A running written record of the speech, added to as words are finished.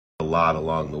lot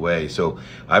along the way. So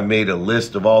I've made a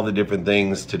list of all the different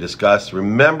things to discuss.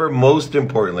 Remember, most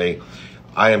importantly,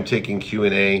 I am taking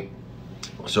Q&A.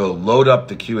 So load up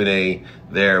the Q&A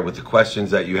there with the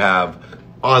questions that you have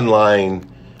online,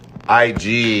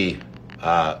 IG,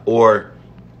 or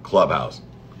Clubhouse.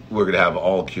 We're going to have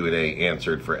all Q&A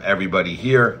answered for everybody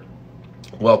here.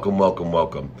 Welcome, welcome,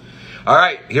 welcome. All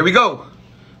right, here we go.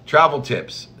 Travel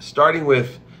tips, starting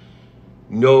with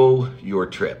know your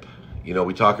trip. You know,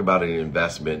 we talk about an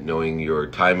investment, knowing your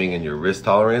timing and your risk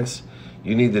tolerance.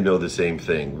 You need to know the same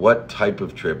thing. What type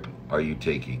of trip are you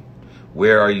taking?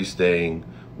 Where are you staying?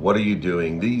 What are you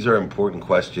doing? These are important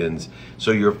questions.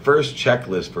 So your first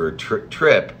checklist for a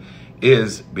trip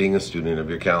is being a student of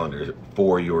your calendar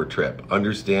for your trip,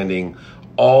 understanding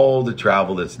all the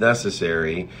travel that's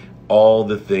necessary, all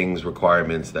the things,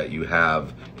 requirements that you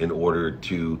have in order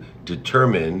to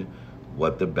determine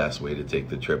what the best way to take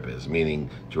the trip is, meaning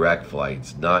direct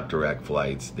flights, not direct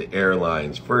flights, the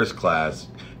airlines, first class,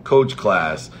 coach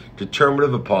class,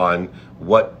 determinative upon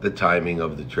what the timing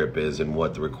of the trip is and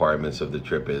what the requirements of the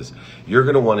trip is. You're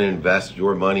going to want to invest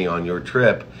your money on your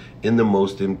trip in the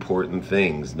most important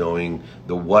things, knowing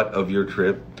the what of your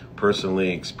trip,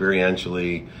 personally,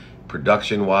 experientially,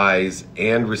 production-wise,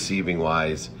 and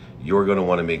receiving-wise. You're going to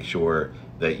want to make sure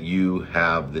that you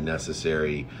have the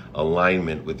necessary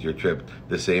alignment with your trip,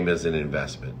 the same as an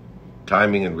investment.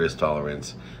 Timing and risk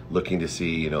tolerance, looking to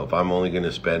see, you know, if I'm only going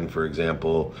to spend, for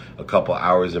example, a couple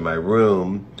hours in my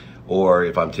room, or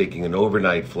if I'm taking an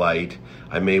overnight flight,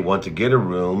 I may want to get a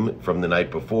room from the night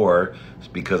before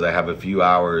because I have a few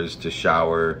hours to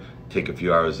shower, take a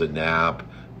few hours of nap,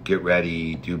 get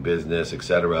ready, do business,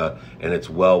 etc. And it's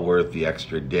well worth the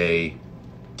extra day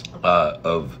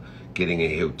of getting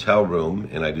a hotel room,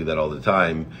 and I do that all the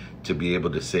time, to be able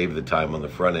to save the time on the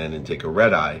front end and take a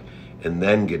red eye and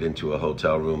then get into a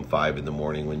hotel room 5 in the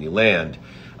morning when you land.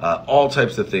 All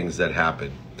types of things that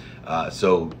happen.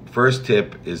 So first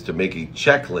tip is to make a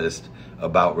checklist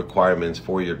about requirements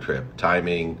for your trip,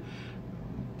 timing,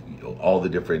 all the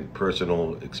different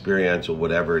personal, experiential,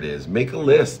 whatever it is. Make a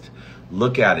list,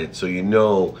 look at it so you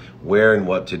know where and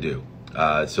what to do.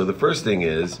 So the first thing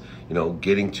is, you know,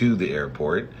 getting to the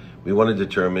airport. We want to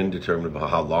determine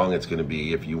how long it's going to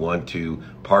be if you want to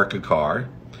park a car.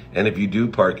 And if you do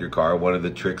park your car, one of the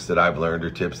tricks that I've learned,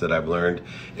 or tips that I've learned,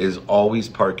 is always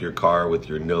park your car with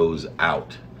your nose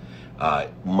out.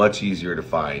 Much easier to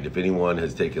find. If anyone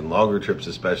has taken longer trips,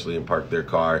 especially, and parked their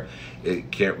car,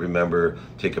 it can't remember,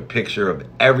 take a picture of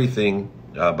everything,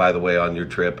 by the way, on your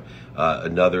trip.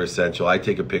 Another essential, I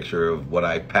take a picture of what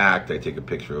I packed. I take a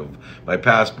picture of my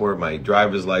passport, my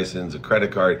driver's license, a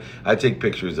credit card. I take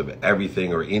pictures of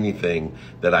everything or anything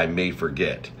that I may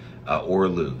forget or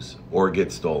lose or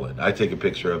get stolen. I take a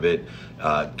picture of it.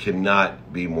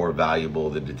 Cannot be more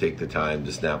valuable than to take the time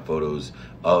to snap photos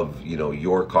of, you know,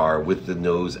 your car with the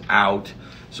nose out,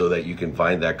 so that you can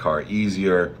find that car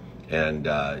easier and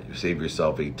save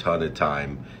yourself a ton of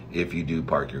time if you do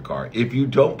park your car. If you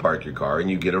don't park your car and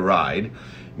you get a ride,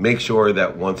 make sure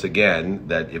that, once again,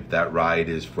 that if that ride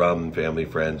is from family,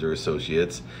 friends, or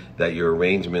associates, that your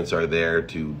arrangements are there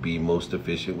to be most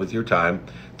efficient with your time,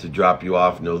 to drop you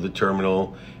off, know the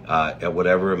terminal at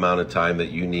whatever amount of time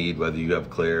that you need, whether you have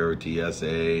Claire or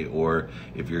TSA, or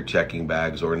if you're checking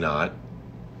bags or not.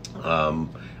 I'm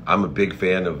a big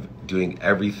fan of doing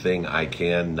everything I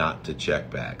can not to check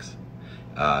bags.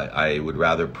 I would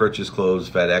rather purchase clothes,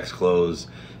 FedEx clothes,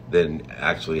 than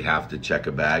actually have to check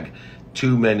a bag.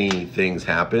 Too many things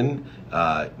happen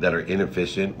that are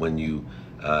inefficient when you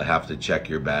have to check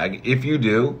your bag. If you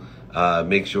do,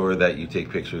 make sure that you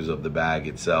take pictures of the bag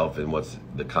itself and what's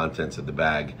the contents of the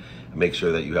bag. Make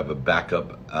sure that you have a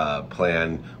backup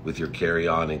plan with your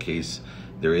carry-on in case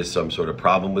there is some sort of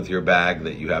problem with your bag,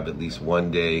 that you have at least one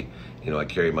day. You know, I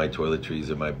carry my toiletries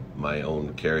in my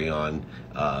own carry-on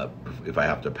if I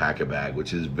have to pack a bag,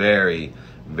 which is very,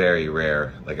 very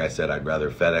rare. Like I said, I'd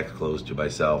rather FedEx clothes to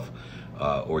myself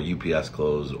or UPS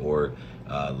clothes, or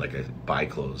like I buy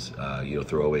clothes, you know,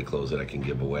 throwaway clothes that I can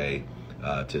give away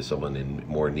to someone in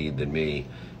more need than me,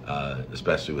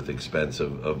 especially with the expense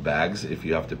of bags, if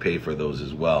you have to pay for those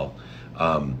as well.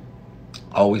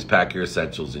 Always pack your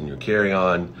essentials in your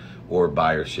carry-on, or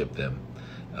buy or ship them.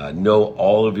 Know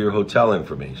all of your hotel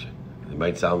information. It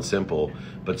might sound simple,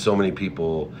 but so many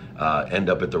people end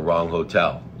up at the wrong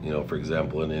hotel. You know, for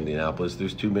example, in Indianapolis,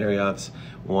 there's 2 Marriotts.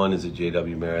 One is a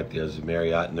JW Marriott, the other is a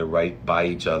Marriott, and they're right by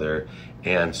each other.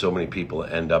 And so many people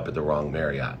end up at the wrong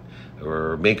Marriott.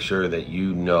 Or make sure that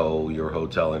you know your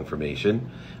hotel information.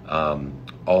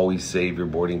 Always save your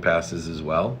boarding passes as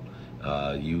well.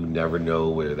 You never know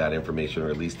where that information, or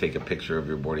at least take a picture of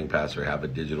your boarding pass or have a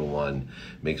digital one.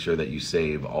 Make sure that you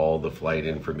save all the flight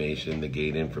information, the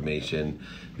gate information.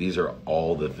 These are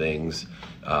all the things.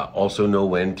 Also know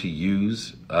when to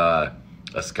use a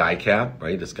sky cap,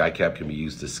 right? A sky cap can be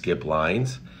used to skip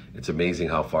lines. It's amazing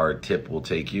how far a tip will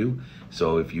take you.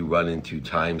 So if you run into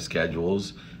time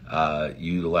schedules,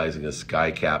 utilizing a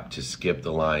sky cap to skip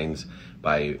the lines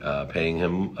by paying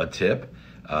him a tip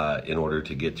in order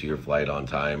to get to your flight on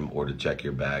time, or to check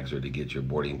your bags, or to get your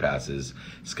boarding passes.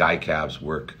 Sky caps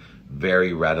work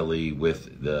very readily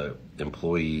with the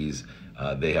employees.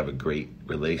 They have a great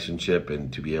relationship,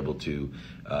 and to be able to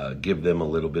give them a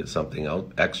little bit something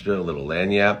else extra, a little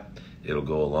lanyap, it'll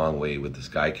go a long way with the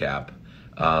sky cap.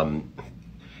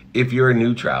 If you're a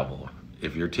new traveler,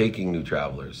 if you're taking new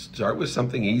travelers, start with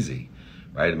something easy,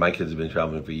 right? My kids have been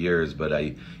traveling for years, but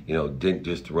I, didn't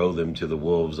just throw them to the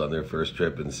wolves on their first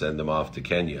trip and send them off to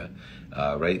Kenya,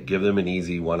 right? Give them an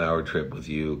easy 1-hour trip with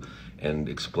you and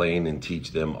explain and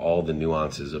teach them all the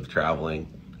nuances of traveling,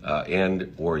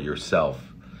 and or yourself,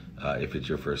 if it's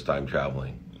your first time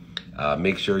traveling.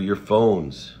 Make sure your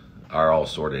phones are all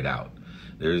sorted out.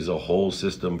 There's a whole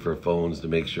system for phones to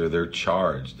make sure they're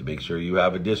charged, to make sure you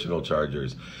have additional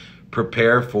chargers.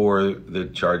 Prepare for the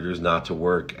chargers not to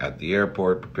work at the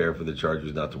airport. Prepare for the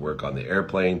chargers not to work on the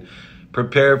airplane.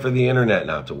 Prepare for the internet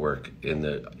not to work in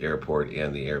the airport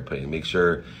and the airplane. Make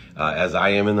sure, as I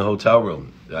am in the hotel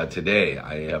room today,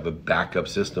 I have a backup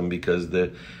system because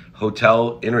the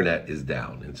hotel internet is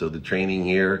down. And so the training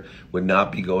here would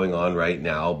not be going on right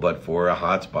now, but for a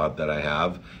hotspot that I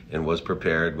have, and was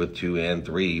prepared with 2 and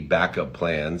 3 backup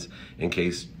plans in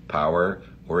case power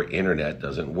or internet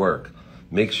doesn't work.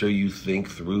 Make sure you think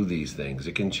through these things.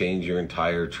 It can change your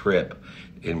entire trip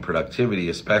in productivity,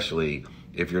 especially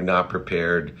if you're not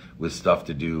prepared with stuff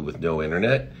to do with no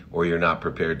internet, or you're not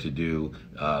prepared to do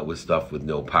with stuff with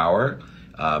no power.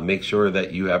 Make sure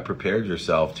that you have prepared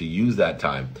yourself to use that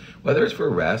time, whether it's for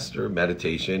rest or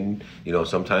meditation.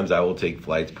 Sometimes I will take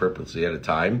flights purposely at a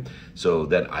time so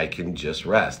that I can just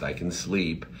rest. I can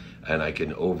sleep, and I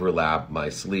can overlap my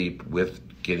sleep with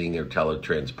getting or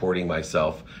teletransporting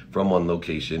myself from one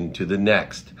location to the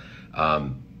next.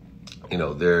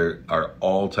 There are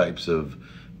all types of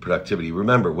productivity.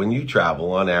 Remember, when you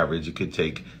travel, on average, it could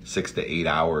take 6 to 8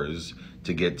 hours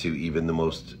to get to even the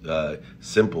most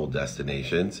simple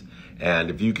destinations. And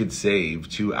if you could save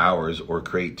 2 hours or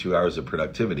create 2 hours of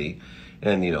productivity,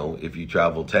 and if you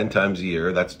travel 10 times a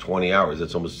year, that's 20 hours.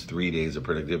 That's almost 3 days of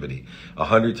productivity.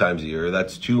 100 times a year,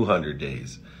 that's 200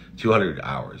 days. 200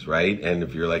 hours, right? And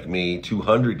if you're like me,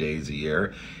 200 days a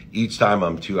year, each time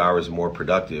I'm 2 hours more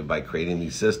productive by creating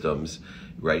these systems,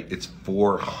 right? It's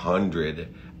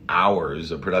 400 hours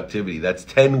of productivity. That's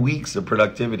 10 weeks of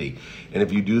productivity. And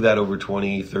if you do that over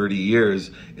 20, 30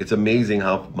 years, it's amazing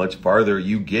how much farther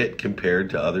you get compared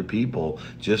to other people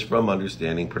just from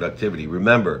understanding productivity.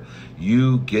 Remember,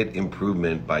 you get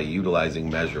improvement by utilizing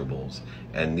measurables,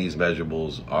 and these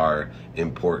measurables are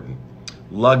important.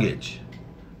 Luggage.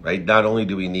 Right? Not only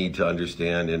do we need to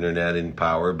understand internet and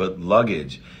power, but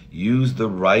luggage. Use the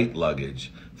right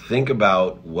luggage. Think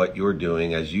about what you're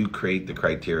doing as you create the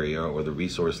criteria or the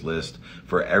resource list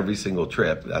for every single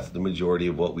trip. That's the majority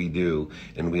of what we do,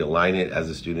 and we align it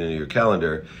as a student in your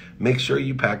calendar. Make sure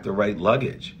you pack the right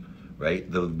luggage, right?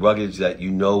 The luggage that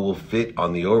will fit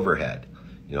on the overhead.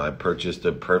 I purchased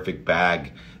a perfect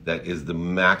bag that is the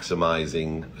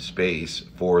maximizing space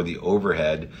for the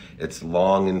overhead. It's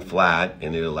long and flat,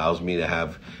 and it allows me to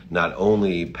have not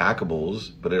only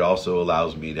packables, but it also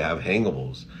allows me to have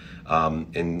hangables,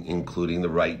 including the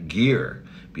right gear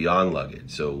beyond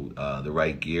luggage. So the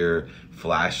right gear,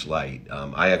 flashlight.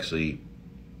 I actually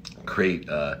create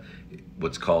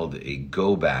what's called a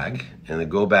go bag, and the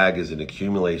go bag is an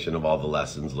accumulation of all the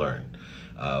lessons learned.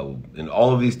 And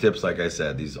all of these tips, like I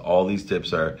said, all these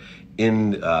tips are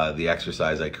in the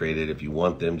exercise I created. If you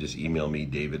want them, just email me,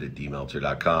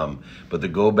 david@dmeltzer.com. But the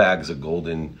go bag is a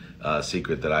golden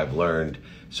secret that I've learned.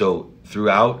 So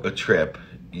throughout a trip,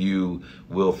 you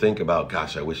will think about,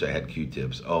 gosh, I wish I had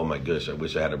Q-tips. Oh my gosh, I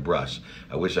wish I had a brush.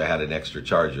 I wish I had an extra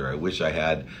charger. I wish I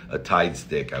had a Tide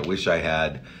stick. I wish I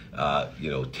had,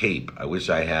 tape. I wish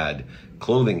I had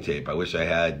clothing tape. I wish I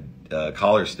had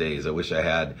collar stays. I wish I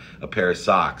had a pair of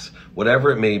socks.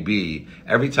 Whatever it may be,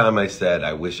 every time I said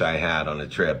I wish I had on a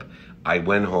trip, I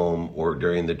went home or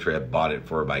during the trip bought it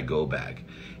for my go bag.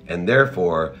 And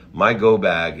therefore, my go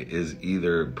bag is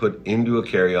either put into a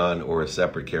carry-on or a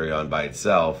separate carry-on by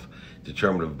itself,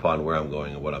 determinative upon where I'm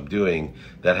going and what I'm doing,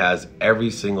 that has every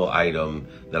single item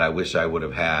that I wish I would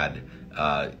have had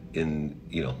in,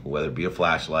 whether it be a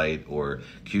flashlight or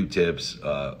Q-tips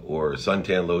or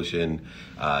suntan lotion,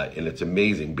 and it's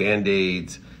amazing.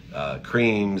 Band-Aids,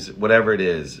 creams, whatever it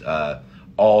is,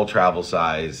 all travel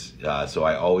size. So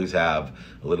I always have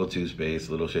a little toothpaste,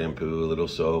 a little shampoo, a little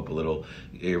soap, a little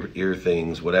ear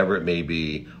things, whatever it may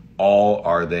be, all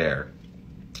are there.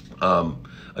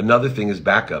 Another thing is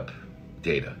backup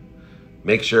data.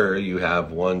 Make sure you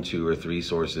have 1, 2, or 3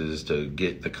 sources to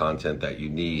get the content that you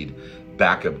need.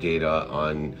 Backup data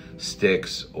on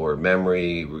sticks or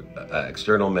memory,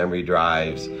 external memory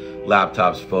drives,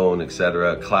 laptops, phone,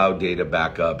 etc. Cloud data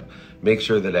backup. Make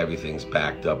sure that everything's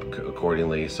backed up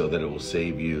accordingly so that it will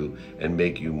save you and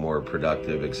make you more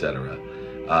productive, etc.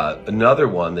 Another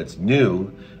one that's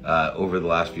new over the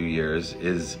last few years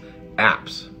is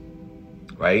apps,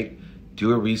 right?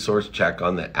 Do a resource check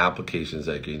on the applications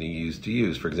that you're going to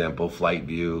use. For example, Flight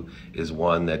View is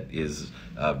one that is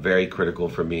very critical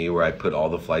for me, where I put all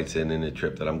the flights in a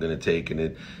trip that I'm going to take, and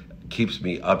it keeps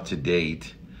me up to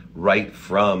date right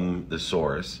from the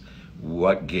source.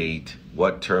 What gate,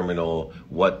 what terminal,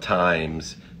 what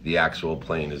times the actual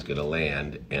plane is going to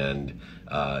land, and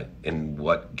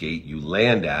what gate you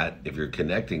land at. If you're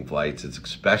connecting flights, it's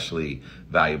especially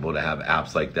valuable to have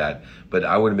apps like that. But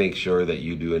I would make sure that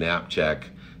you do an app check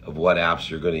of what apps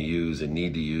you're going to use and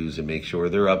need to use, and make sure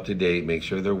they're up to date, make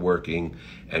sure they're working,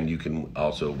 and you can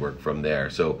also work from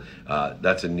there. So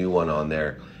that's a new one on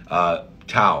there.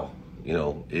 Towel,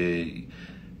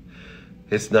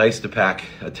 it's nice to pack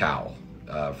a towel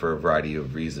for a variety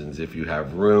of reasons. If you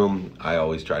have room, I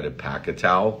always try to pack a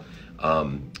towel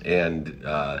and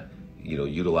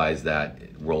utilize that,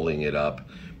 rolling it up.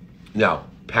 Now,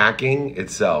 packing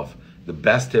itself, the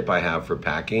best tip I have for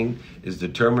packing is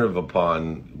determinative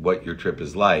upon what your trip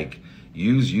is like.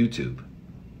 Use YouTube.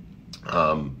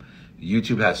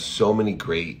 YouTube has so many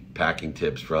great packing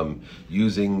tips, from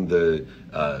using the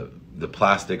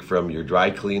plastic from your dry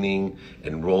cleaning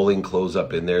and rolling clothes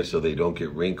up in there so they don't get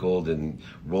wrinkled, and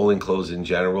rolling clothes in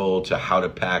general, to how to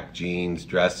pack jeans,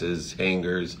 dresses,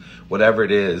 hangers, whatever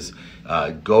it is.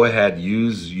 Go ahead,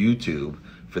 use YouTube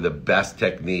for the best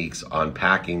techniques on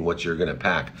packing what you're gonna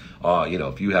pack.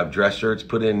 If you have dress shirts,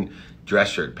 put in dress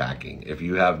shirt packing. If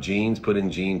you have jeans, put in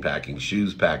jean packing,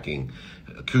 shoes packing,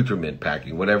 accoutrement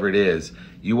packing, whatever it is.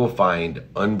 You will find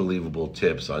unbelievable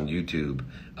tips on YouTube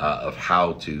of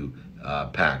how to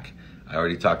pack. I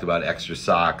already talked about extra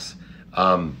socks.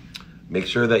 Make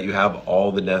sure that you have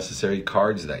all the necessary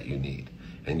cards that you need,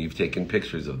 and you've taken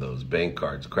pictures of those: bank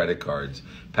cards, credit cards,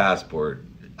 passport,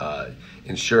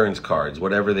 insurance cards,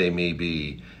 whatever they may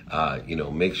be.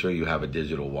 Make sure you have a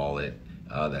digital wallet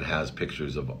that has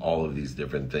pictures of all of these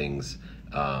different things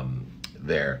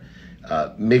there.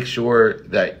 Make sure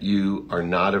that you are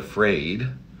not afraid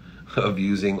of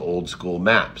using old school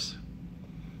maps.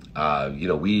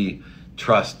 We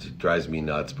trust, it drives me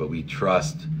nuts, but we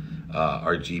trust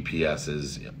our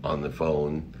GPSs on the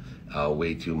phone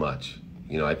way too much.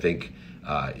 I think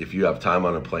if you have time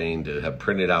on a plane to have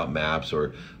printed out maps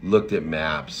or looked at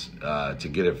maps to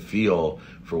get a feel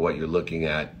for what you're looking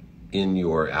at in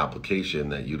your application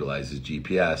that utilizes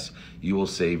GPS, you will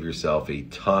save yourself a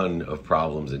ton of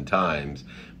problems and times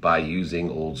by using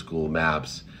old school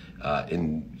maps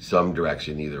in some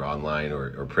direction, either online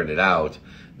or printed out,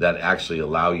 that actually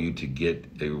allow you to get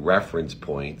a reference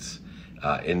points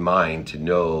in mind to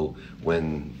know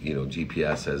when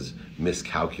GPS has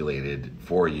miscalculated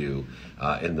for you.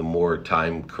 And the more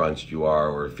time crunched you are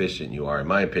or efficient you are, in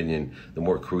my opinion, the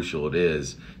more crucial it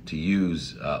is to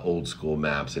use old school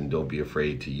maps, and don't be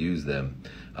afraid to use them.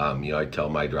 I tell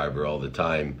my driver all the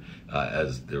time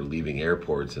as they're leaving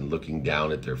airports and looking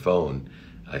down at their phone,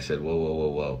 I said,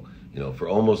 whoa. For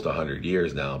almost 100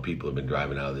 years now, people have been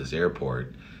driving out of this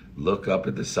airport. Look up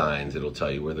at the signs, it'll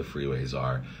tell you where the freeways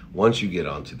are. Once you get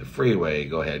onto the freeway,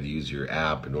 go ahead and use your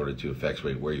app in order to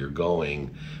effectuate where you're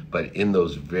going. But in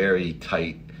those very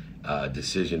tight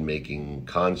decision-making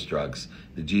constructs,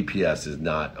 the GPS is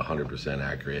not 100%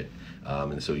 accurate.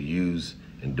 And so use,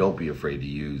 and don't be afraid to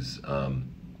use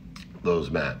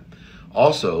those maps.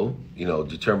 Also,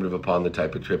 determinative upon the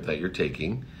type of trip that you're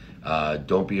taking,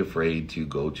 don't be afraid to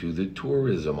go to the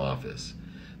tourism office.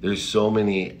 There's so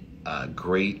many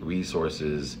great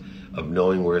resources of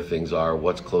knowing where things are,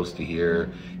 what's close to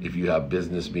here. If you have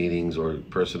business meetings or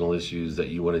personal issues that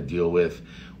you want to deal with,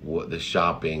 the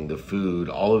shopping, the food,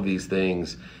 all of these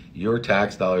things, your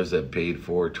tax dollars have paid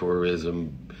for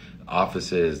tourism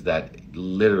offices that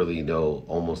literally know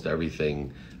almost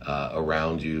everything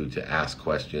around you, to ask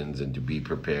questions and to be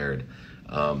prepared.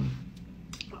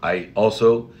 I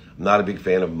also am not a big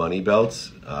fan of money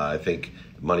belts. I think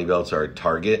money belts are a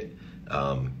target.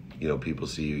 people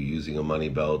see you using a money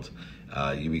belt,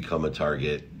 you become a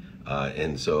target.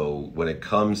 And so when it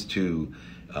comes to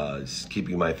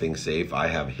keeping my things safe, I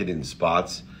have hidden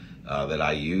spots that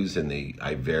I use, and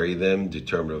I vary them,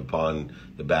 determined upon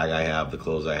the bag I have, the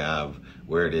clothes I have,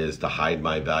 where it is to hide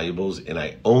my valuables. And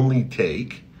I only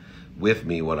take with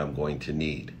me what I'm going to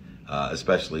need,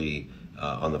 especially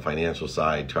on the financial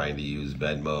side, trying to use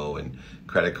Venmo and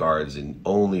credit cards, and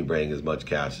only bring as much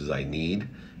cash as I need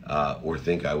or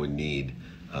think I would need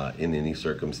in any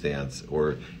circumstance,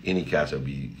 or any cash I'd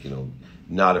be,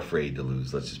 not afraid to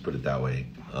lose. Let's just put it that way.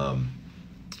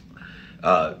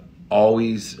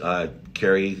 Always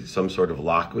carry some sort of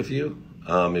lock with you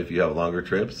if you have longer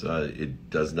trips. It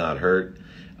does not hurt.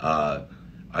 I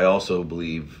also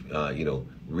believe,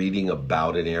 reading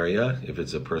about an area, if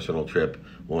it's a personal trip,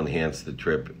 will enhance the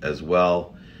trip as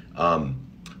well.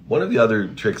 One of the other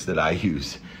tricks that I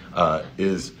use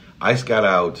is I scout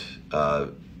out,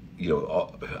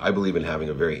 I believe in having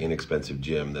a very inexpensive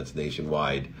gym that's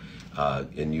nationwide,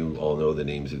 and you all know the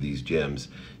names of these gyms.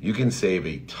 You can save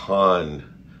a ton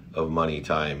of money,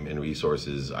 time, and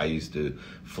resources. I used to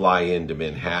fly into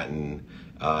Manhattan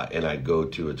and I'd go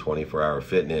to a 24-hour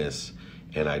fitness,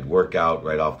 and I'd work out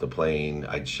right off the plane.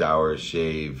 I'd shower,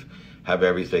 shave, have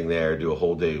everything there, do a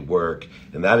whole day of work,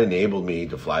 and that enabled me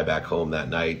to fly back home that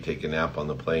night, take a nap on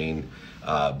the plane,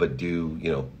 but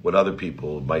do what other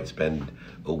people might spend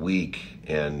a week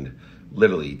and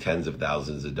literally tens of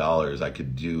thousands of dollars I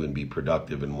could do and be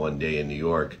productive in one day in New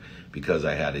York because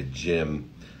I had a gym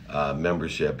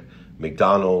membership.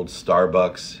 McDonald's,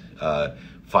 Starbucks,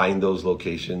 find those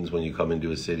locations when you come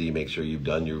into a city. Make sure you've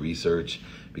done your research,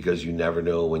 because you never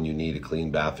know when you need a clean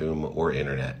bathroom or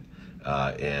internet.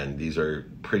 And these are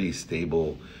pretty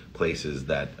stable places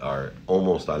that are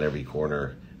almost on every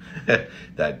corner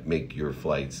that make your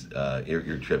flights,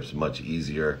 your trips much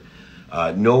easier.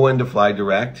 Know when to fly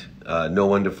direct, know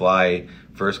when to fly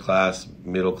first class,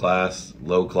 middle class,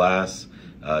 low class.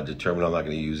 Determine, I'm not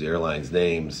going to use airlines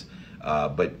names,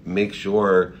 but make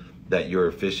sure that you're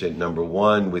efficient, number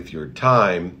one, with your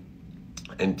time,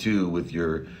 and two, with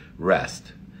your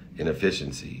rest and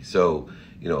efficiency. So,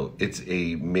 it's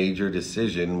a major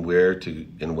decision where to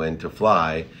and when to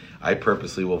fly. I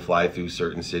purposely will fly through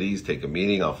certain cities, take a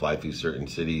meeting, I'll fly through certain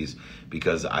cities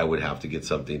because I would have to get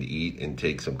something to eat and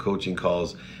take some coaching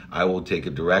calls. I will take a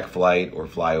direct flight or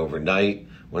fly overnight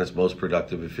when it's most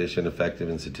productive, efficient, effective,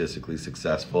 and statistically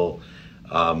successful.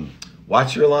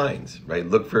 Watch your lines, right?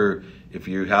 Look for, if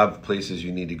you have places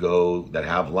you need to go that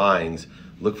have lines,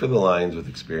 look for the lines with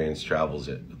experienced travelers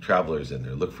in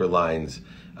there. Look for lines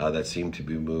that seem to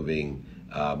be moving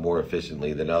more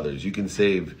efficiently than others. You can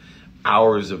save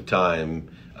hours of time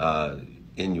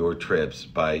in your trips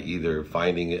by either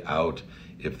finding out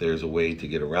if there's a way to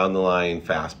get around the line,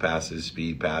 fast passes,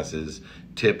 speed passes,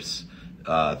 tips,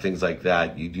 things like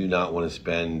that. You do not want to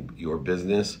spend your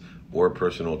business or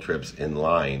personal trips in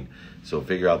line. So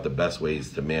figure out the best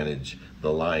ways to manage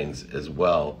the lines as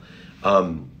well.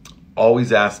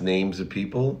 Always ask names of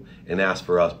people and ask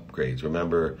for upgrades.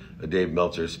 Remember, Dave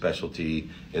Meltzer's specialty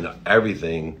in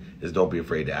everything is don't be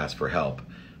afraid to ask for help.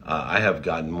 I have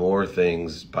gotten more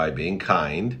things by being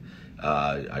kind.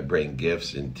 I bring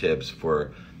gifts and tips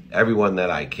for everyone that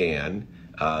I can,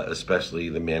 especially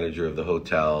the manager of the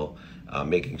hotel,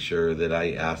 making sure that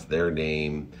I ask their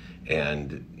name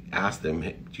and ask them,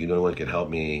 hey, do you know anyone who can help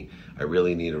me? I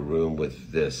really need a room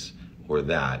with this or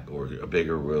that, or a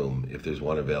bigger room if there's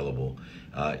one available.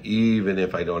 Even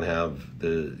if I don't have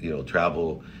the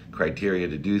travel criteria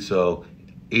to do so,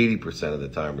 80% of the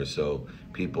time or so,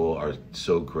 people are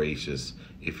so gracious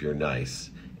if you're nice,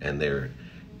 and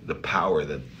the power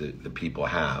that the people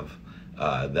have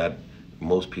that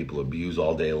most people abuse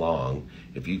all day long.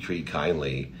 If you treat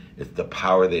kindly, it's the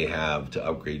power they have to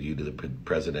upgrade you to the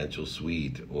presidential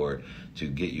suite, or to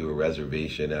get you a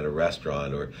reservation at a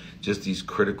restaurant, or just these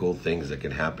critical things that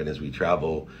can happen as we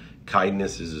travel.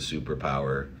 Kindness is a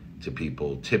superpower to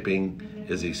people. Tipping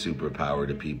is a superpower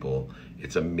to people.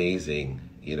 It's amazing,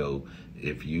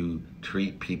 if you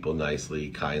treat people nicely,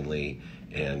 kindly,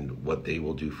 and what they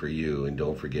will do for you. And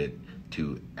don't forget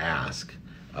to ask.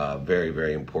 Very,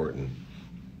 very important.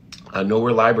 Know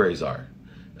where libraries are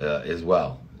as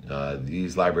well.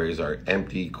 These libraries are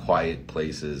empty, quiet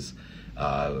places.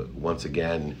 Once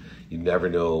again, you never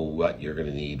know what you're going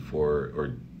to need for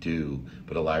or do,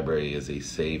 but a library is a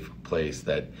safe place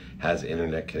that has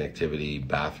internet connectivity,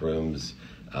 bathrooms,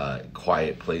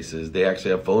 quiet places. They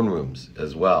actually have phone rooms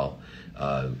as well,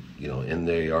 and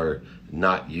they are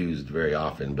not used very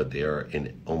often, but they are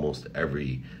in almost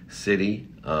every city.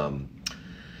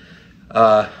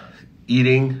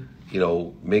 Eating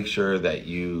make sure that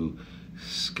you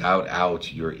scout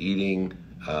out your eating,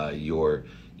 your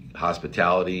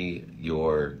hospitality,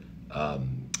 your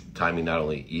timing, not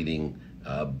only eating,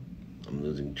 I'm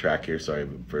losing track here, sorry,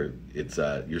 it's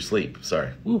your sleep,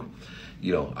 sorry. Woo.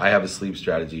 I have a sleep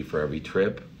strategy for every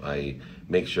trip. I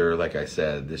make sure, like I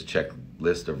said, this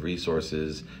checklist of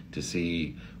resources to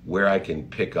see where I can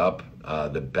pick up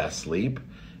the best sleep.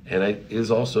 And it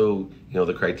is also,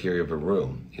 the criteria of a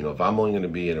room. If I'm only going to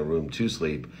be in a room to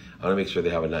sleep, I want to make sure they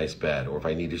have a nice bed. Or if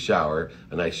I need a shower,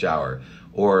 a nice shower.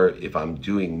 Or if I'm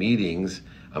doing meetings,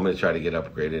 I'm going to try to get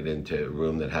upgraded into a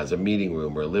room that has a meeting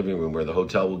room or a living room, where the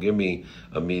hotel will give me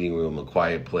a meeting room, a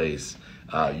quiet place.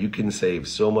 You can save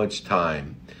so much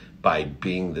time by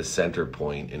being the center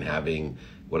point and having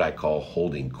what I call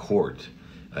holding court.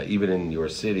 Even in your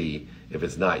city, if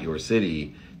it's not your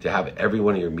city, to have every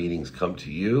one of your meetings come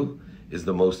to you is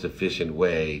the most efficient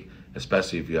way,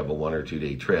 especially if you have a 1 or 2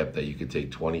 day trip, that you could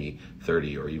take 20,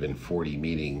 30, or even 40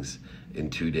 meetings in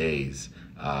 2 days.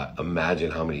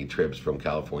 Imagine how many trips from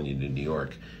California to New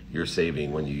York you're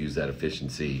saving when you use that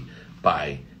efficiency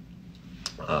by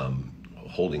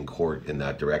holding court in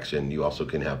that direction. You also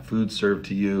can have food served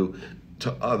to you,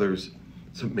 to others.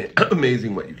 It's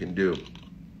amazing what you can do.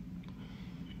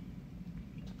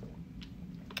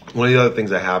 One of the other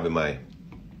things I have in my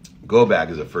go bag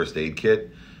is a first aid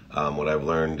kit. What I've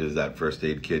learned is that first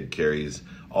aid kit carries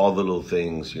all the little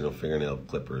things, fingernail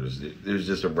clippers. There's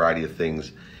just a variety of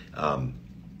things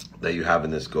that you have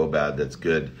in this go bag that's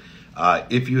good.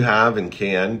 If you have and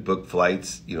can book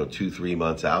flights, 2-3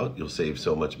 months out, you'll save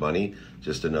so much money.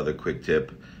 Just another quick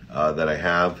tip that I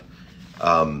have.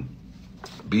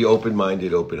 Be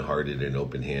open-minded, open-hearted, and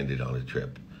open-handed on a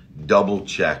trip. Double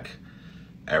check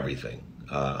everything.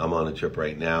 I'm on a trip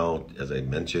right now, as I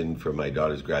mentioned, for my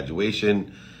daughter's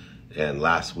graduation. And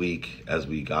last week, as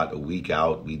we got a week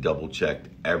out, we double checked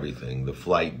everything. The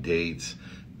flight dates,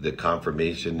 the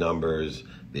confirmation numbers,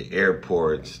 the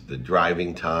airports, the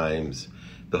driving times,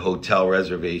 the hotel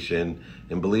reservation.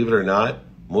 And believe it or not,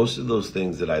 most of those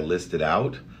things that I listed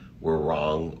out were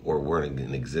wrong or weren't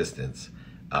in existence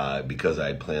because I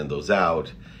had planned those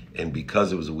out. And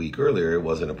because it was a week earlier, it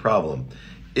wasn't a problem.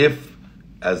 If,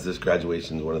 as this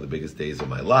graduation is one of the biggest days of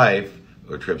my life,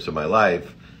 or trips of my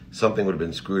life, something would have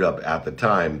been screwed up at the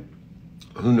time,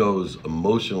 who knows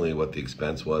emotionally what the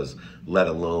expense was, let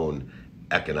alone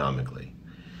economically.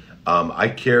 I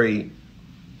carry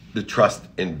the trust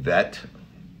and vet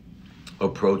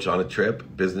approach on a trip,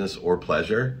 business or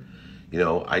pleasure.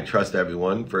 I trust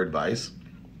everyone for advice,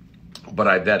 but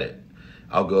I vet it.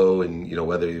 I'll go and,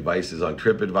 whether the advice is on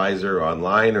TripAdvisor or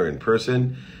online or in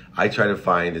person, I try to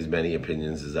find as many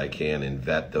opinions as I can and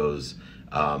vet those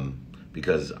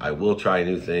because I will try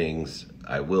new things.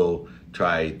 I will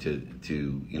try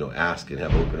to ask and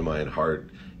have open mind, heart,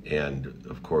 and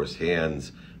of course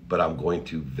hands, but I'm going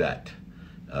to vet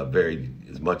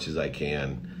as much as I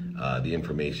can the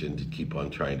information to keep on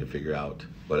trying to figure out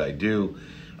what I do.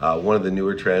 One of the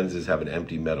newer trends is have an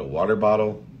empty metal water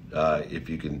bottle. If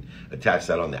you can attach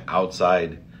that on the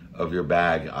outside of your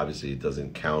bag, obviously it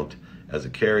doesn't count as a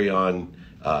carry-on.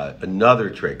 Another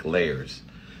trick, layers.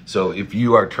 So if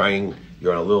you're on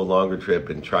a little longer trip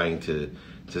and trying to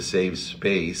save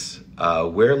space,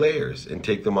 wear layers and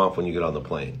take them off when you get on the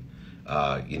plane.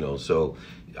 So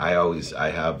I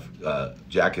have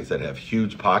jackets that have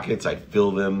huge pockets. I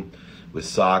fill them with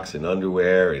socks and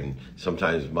underwear and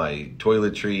sometimes my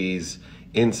toiletries,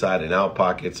 inside and out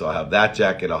pockets. So I'll have that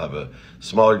jacket. I'll have a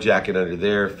smaller jacket under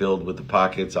there filled with the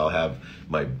pockets. I'll have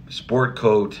my sport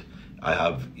coat. I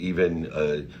have even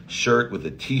a shirt with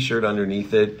a t-shirt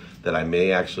underneath it that I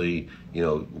may actually,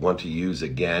 want to use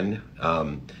again.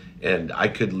 And I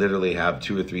could literally have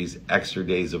 2 or 3 extra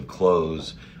days of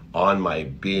clothes on my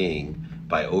being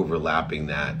by overlapping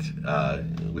that,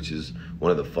 which is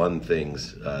one of the fun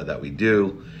things that we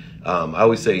do. I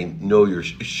always say, know your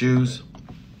shoes.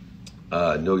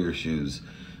 Know your shoes.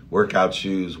 Workout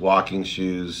shoes, walking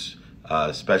shoes,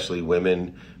 especially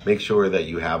women. Make sure that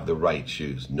you have the right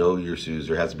shoes. Know your shoes.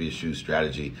 There has to be a shoe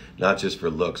strategy, not just for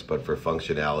looks, but for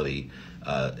functionality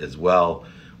as well.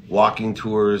 Walking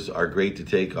tours are great to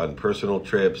take on personal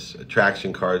trips.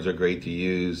 Attraction cards are great to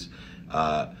use.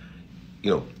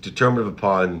 Determined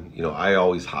upon, I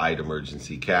always hide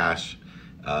emergency cash,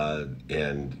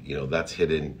 and that's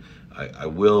hidden. I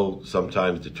will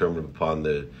sometimes, determine upon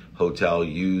the hotel,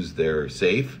 use their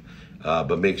safe,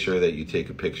 but make sure that you take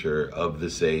a picture of the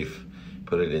safe,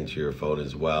 put it into your phone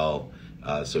as well,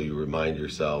 so you remind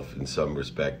yourself in some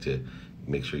respect to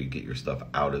make sure you get your stuff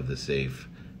out of the safe.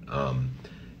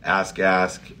 Ask.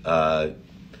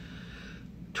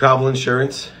 Travel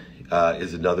insurance.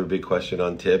 is another big question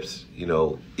on tips. You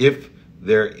know, if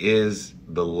there is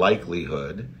the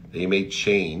likelihood that you may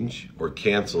change or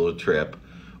cancel a trip,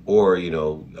 or, you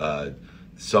know,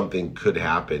 something could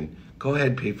happen, go ahead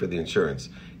and pay for the insurance.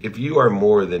 If you are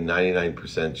more than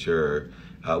 99% sure,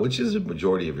 which is a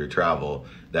majority of your travel,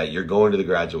 that you're going to the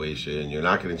graduation, you're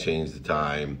not going to change the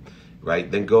time, right?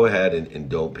 Then go ahead and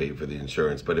don't pay for the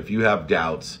insurance. But if you have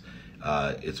doubts,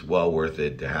 it's well worth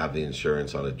it to have the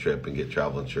insurance on a trip and get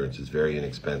travel insurance. It's very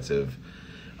inexpensive.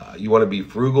 You want to be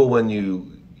frugal when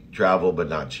you travel, but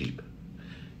not cheap.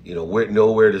 You know,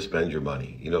 know where to spend your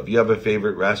money. You know, if you have a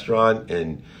favorite restaurant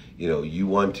and, you know, you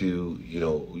want to, you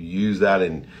know, use that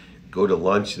and go to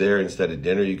lunch there instead of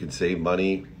dinner, you can save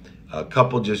money. A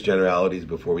couple just generalities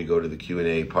before we go to the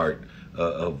Q&A part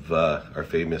of our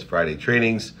famous Friday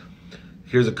trainings.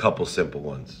 Here's a couple simple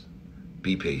ones.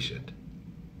 Be patient,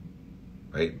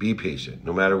 right? Be patient.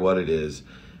 No matter what it is,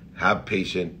 have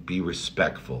patience, be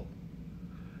respectful.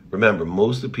 Remember,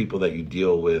 most of the people that you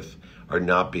deal with are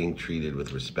not being treated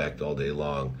with respect all day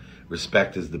long.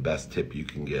 Respect is the best tip you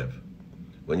can give.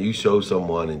 When you show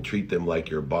someone and treat them like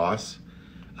your boss,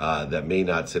 that may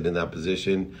not sit in that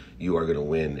position, you are going to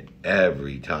win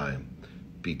every time.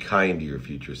 Be kind to your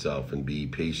future self and be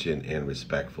patient and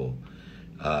respectful.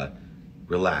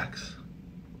 Relax,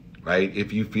 right?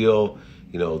 If you feel,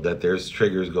 you know, that there's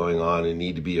triggers going on and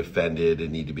need to be offended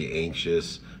and need to be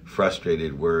anxious,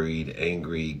 frustrated, worried,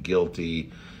 angry,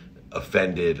 guilty,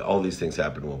 offended, all these things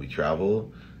happen when we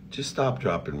travel. Just stop,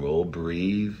 drop, and roll.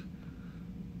 Breathe.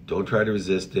 Don't try to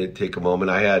resist it. Take a moment.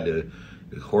 I had a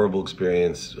horrible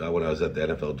experience when I was at the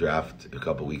NFL draft a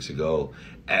couple weeks ago.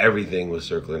 Everything was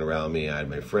circling around me. I had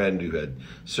my friend who had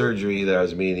surgery that I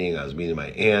was meeting. I was meeting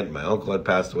my aunt. My uncle had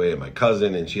passed away, and my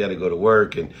cousin, and she had to go to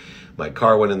work, and my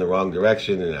car went in the wrong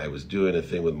direction, and I was doing a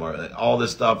thing with all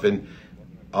this stuff, and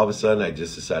all of a sudden I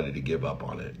just decided to give up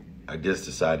on it. I just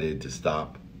decided to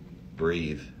stop,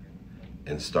 breathe,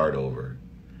 and start over.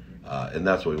 And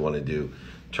that's what we want to do.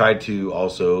 Try to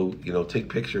also, you know, take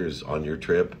pictures on your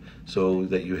trip so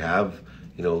that you have,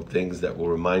 you know, things that will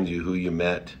remind you who you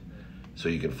met, so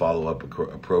you can follow up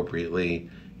appropriately.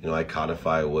 You know, I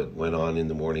codify what went on in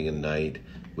the morning and night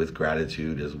with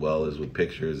gratitude, as well as with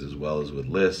pictures, as well as with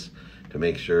lists, to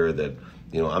make sure that,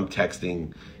 you know, I'm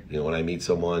texting. You know, when I meet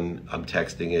someone, I'm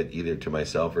texting it either to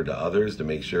myself or to others to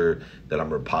make sure that I'm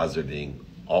repositing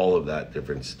all of that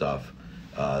different stuff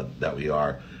that we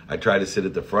are. I try to sit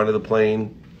at the front of the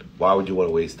plane. Why would you want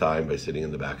to waste time by sitting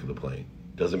in the back of the plane?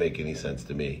 Doesn't make any sense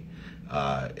to me.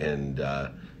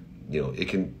 You know, it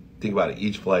can, think about it,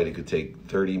 each flight, it could take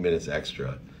 30 minutes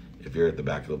extra if you're at the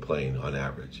back of the plane on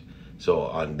average. So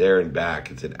on there and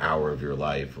back, it's an hour of your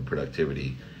life for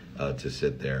productivity to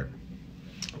sit there.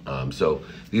 So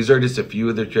these are just a few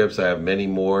of the trips. I have many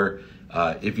more.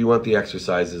 If you want the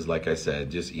exercises, like I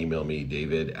said, just email me,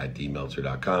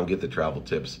 david@dmeltzer.com. Get the travel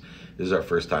tips. This is our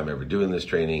first time ever doing this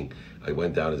training. I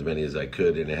went down as many as I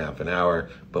could in a half an hour,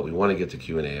 but we want to get to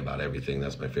Q&A about everything.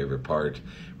 That's my favorite part.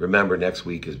 Remember, next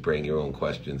week is bring your own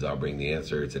questions. I'll bring the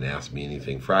answer. It's an Ask Me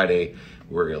Anything Friday.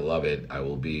 We're going to love it. I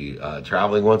will be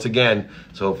traveling once again,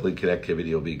 so hopefully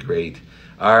connectivity will be great.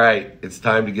 All right, it's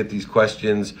time to get these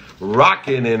questions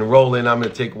rocking and rolling. I'm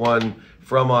going to take one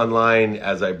from online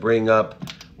as I bring up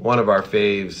one of our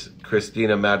faves.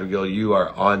 Christina Madrigal, you are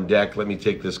on deck. Let me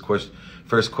take this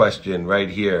first question right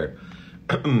here.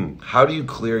 How do you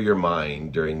clear your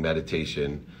mind during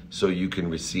meditation so you can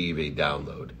receive a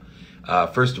download?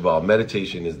 First of all,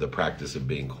 meditation is the practice of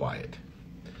being quiet.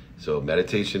 So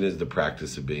meditation is the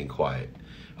practice of being quiet.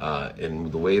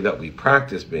 And the way that we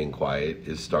practice being quiet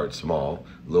is start small,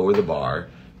 lower the bar,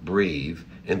 breathe,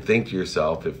 and think to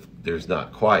yourself, if there's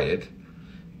not quiet,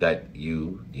 that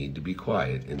you need to be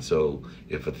quiet. And so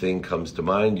if a thing comes to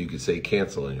mind, you could say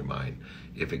cancel in your mind.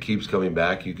 If it keeps coming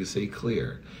back, you could say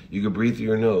clear. You could breathe through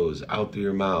your nose, out through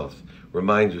your mouth.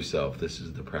 Remind yourself this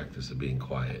is the practice of being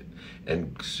quiet.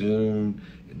 And soon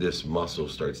this muscle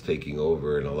starts taking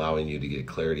over and allowing you to get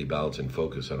clarity, balance, and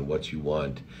focus on what you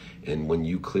want. And when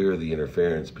you clear the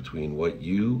interference between what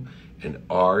you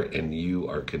and you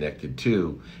are connected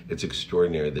to, it's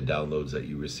extraordinary the downloads that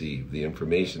you receive, the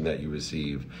information that you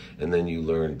receive, and then you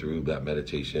learn through that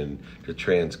meditation to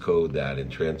transcode that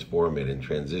and transform it and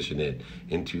transition it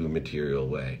into a material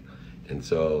way. And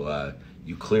so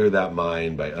you clear that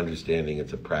mind by understanding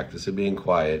it's a practice of being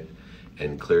quiet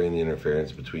and clearing the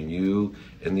interference between you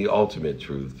and the ultimate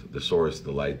truth, the source,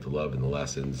 the light, the love, and the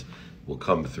lessons will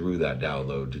come through that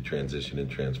download to transition and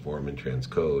transform and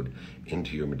transcode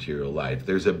into your material life.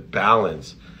 There's a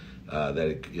balance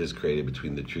that is created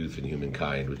between the truth and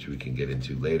humankind, which we can get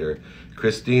into later.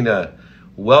 Christina,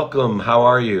 welcome. How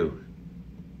are you?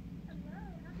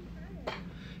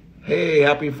 Hey,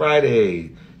 happy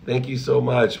Friday. Thank you so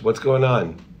much. What's going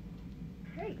on?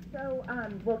 Great. So,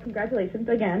 well, congratulations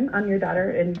again on your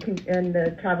daughter and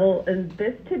the travel. And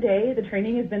the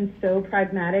training has been so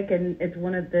pragmatic, and it's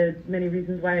one of the many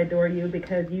reasons why I adore you,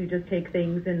 because you just take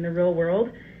things in the real world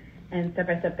and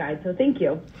step-by-step guide. So thank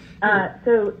you.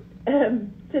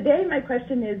 Today my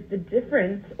question is the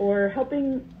difference, or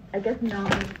helping, I guess,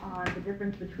 knowledge on the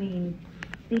difference between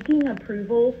seeking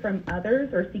approval from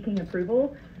others or seeking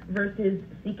approval versus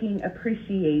seeking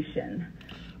appreciation.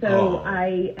 So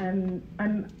I'm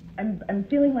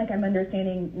feeling like I'm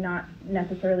understanding, not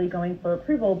necessarily going for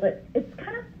approval, but it's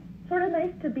kind of sort of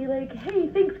nice to be like, hey,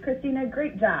 thanks, Christina,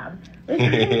 great job. Like, I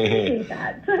appreciate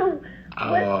that. So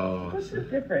what's the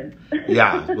difference?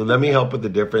 Yeah, well, let me help with the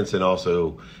difference and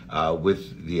also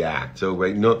with the act. So,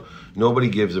 right, nobody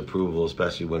gives approval,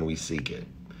 especially when we seek it.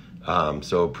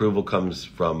 So approval comes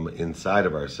from inside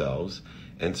of ourselves,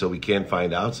 and so we can't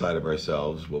find outside of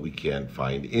ourselves what we can't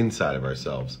find inside of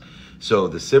ourselves. So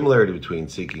the similarity between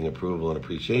seeking approval and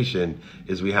appreciation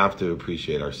is we have to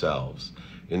appreciate ourselves.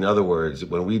 In other words,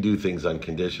 when we do things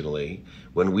unconditionally,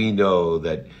 when we know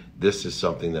that this is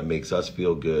something that makes us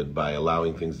feel good by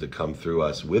allowing things to come through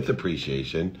us with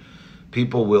appreciation,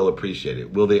 people will appreciate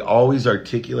it. Will they always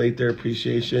articulate their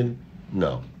appreciation?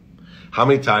 No. How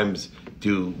many times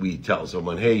do we tell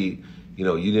someone, hey,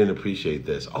 you didn't appreciate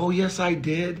this? Oh, yes, I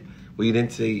did. Well, you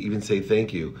didn't even say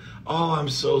thank you. Oh, I'm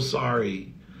so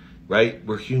sorry. Right?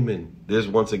 We're human. There's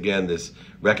once again this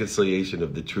reconciliation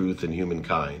of the truth and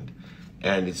humankind.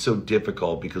 And it's so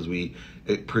difficult because we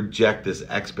project this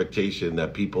expectation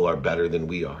that people are better than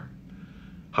we are.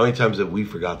 How many times have we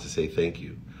forgot to say thank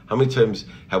you? How many times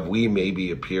have we maybe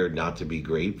appeared not to be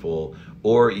grateful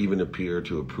or even appear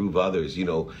to approve others?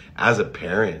 As a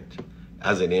parent,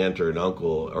 as an aunt or an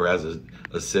uncle, or as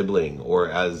a sibling,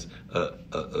 or as a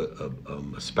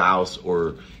spouse,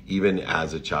 or even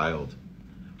as a child.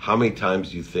 How many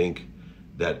times do you think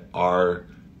that our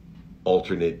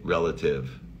alternate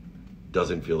relative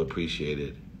doesn't feel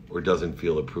appreciated or doesn't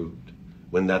feel approved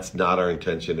when that's not our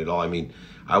intention at all? I mean,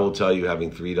 I will tell you, having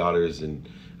 3 daughters, and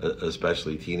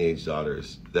especially teenage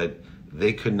daughters, that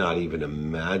they could not even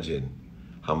imagine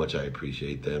how much I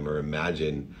appreciate them or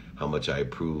imagine how much I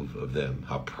approve of them,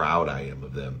 how proud I am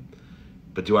of them.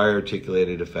 But do I articulate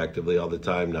it effectively all the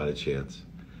time? Not a chance.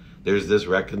 There's this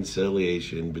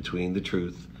reconciliation between the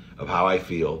truth of how I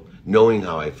feel, knowing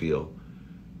how I feel,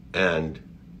 and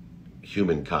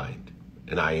humankind.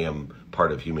 And I am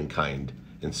part of humankind,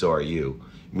 and so are you.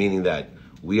 Meaning that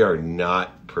we are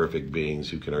not perfect beings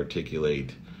who can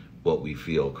articulate what we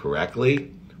feel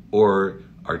correctly, or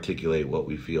articulate what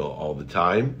we feel all the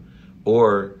time,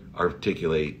 or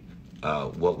articulate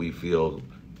what we feel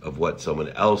of what someone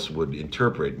else would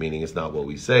interpret, meaning it's not what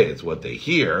we say, it's what they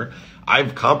hear.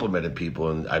 I've complimented people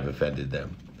and I've offended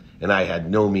them, and I had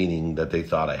no meaning that they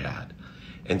thought I had.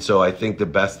 And so I think the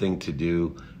best thing to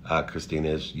do, Christina,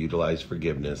 is utilize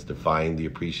forgiveness to find the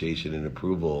appreciation and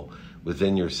approval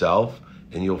within yourself,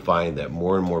 and you'll find that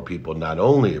more and more people not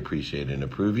only appreciate and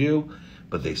approve you,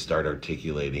 but they start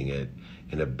articulating it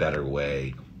in a better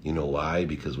way. You know why?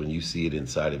 Because when you see it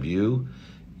inside of you,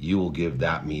 you will give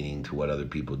that meaning to what other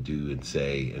people do and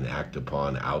say and act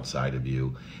upon outside of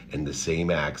you. And the same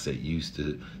acts that used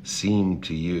to seem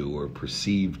to you or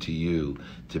perceive to you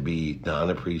to be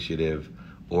non-appreciative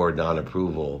or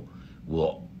non-approval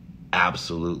will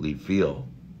absolutely feel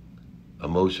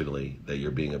emotionally that you're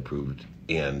being approved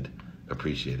and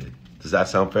appreciated. Does that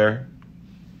sound fair?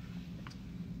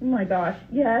 Oh my gosh,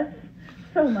 yes,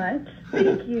 so much.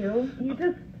 Thank you.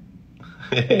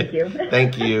 Thank you.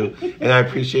 Thank you. And I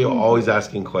appreciate you always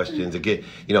asking questions. Again,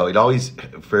 it always,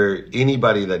 for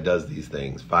anybody that does these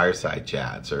things, fireside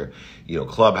chats or,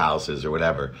 clubhouses or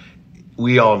whatever,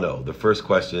 we all know the first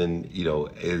question,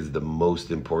 is the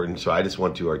most important. So I just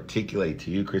want to articulate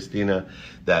to you, Christina,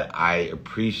 that I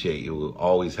appreciate you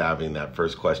always having that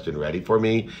first question ready for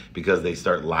me, because they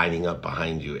start lining up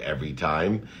behind you every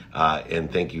time. And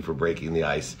thank you for breaking the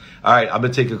ice. All right, I'm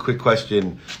going to take a quick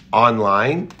question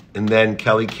online, and then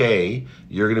Kelly Kay,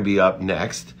 you're going to be up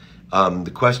next.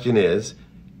 The question is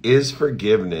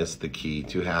forgiveness the key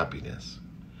to happiness?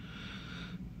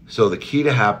 So the key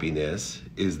to happiness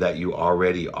is that you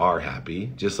already are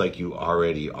happy, just like you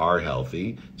already are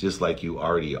healthy, just like you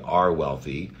already are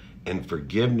wealthy. And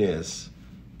forgiveness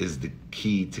is the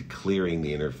key to clearing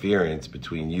the interference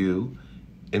between you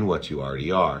and what you already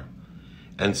are.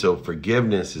 And so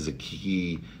forgiveness is a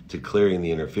key to clearing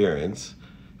the interference.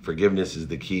 Forgiveness is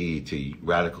the key to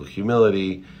radical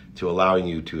humility. to allowing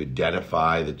you to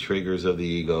identify the triggers of the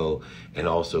ego and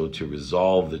also to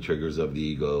resolve the triggers of the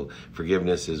ego.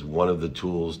 Forgiveness is one of the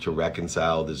tools to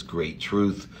reconcile this great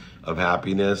truth of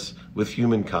happiness with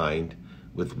humankind,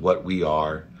 with what we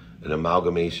are, an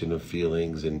amalgamation of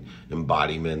feelings and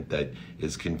embodiment that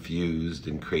is confused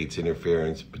and creates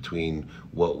interference between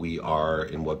what we are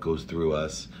and what goes through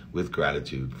us, with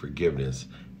gratitude, forgiveness,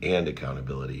 and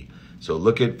accountability. So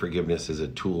look at forgiveness as a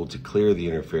tool to clear the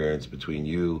interference between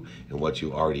you and what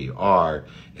you already are,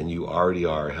 and you already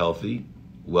are healthy,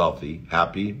 wealthy,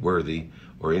 happy, worthy,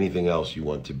 or anything else you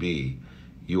want to be.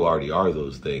 You already are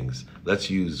those things. Let's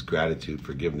use gratitude,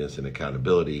 forgiveness, and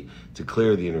accountability to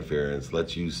clear the interference.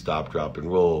 Let's use stop, drop,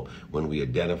 and roll when we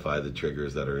identify the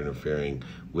triggers that are interfering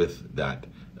with that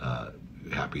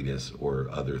happiness or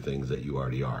other things that you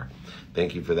already are.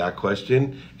 Thank you for that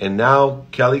question. And now,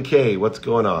 Kelly K, what's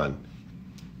going on?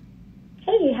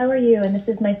 Hey, how are you? And this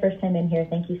is my first time in here.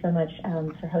 Thank you so much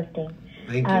for hosting.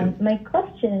 Thank you. My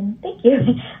question, thank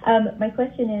you. My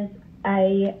question is,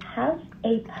 I have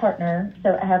a partner,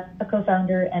 so I have a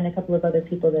co-founder and a couple of other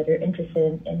people that are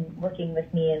interested in working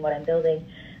with me and what I'm building.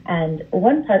 And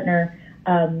one partner,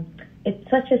 it's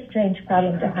such a strange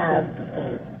problem to have,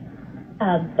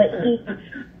 but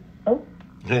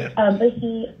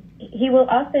he will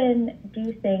often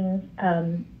do things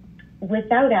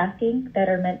without asking that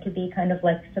are meant to be kind of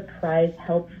like surprise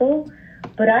helpful.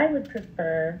 But I would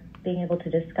prefer being able to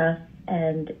discuss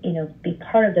and, be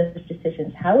part of those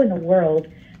decisions. How in the world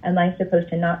am I supposed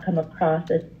to not come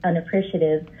across as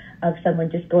unappreciative of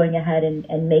someone just going ahead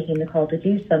and making the call to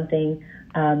do something?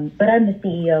 But I'm the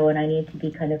CEO and I need to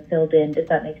be kind of filled in. Does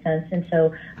that make sense? And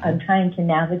so I'm trying to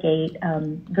navigate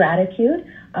gratitude,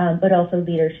 but also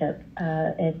leadership.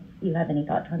 If you have any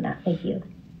thoughts on that, thank you.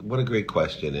 What a great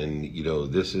question. And,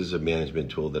 this is a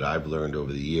management tool that I've learned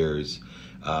over the years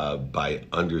by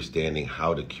understanding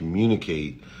how to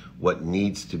communicate what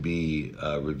needs to be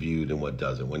reviewed and what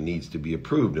doesn't, what needs to be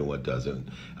approved and what doesn't.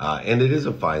 And it is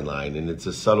a fine line, and it's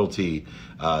a subtlety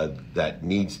that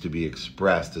needs to be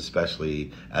expressed,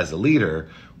 especially as a leader.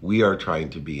 We are trying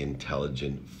to be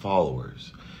intelligent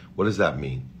followers. What does that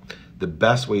mean? The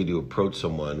best way to approach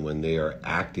someone when they are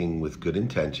acting with good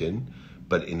intention,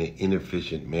 but in an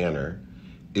inefficient manner,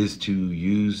 is to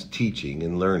use teaching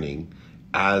and learning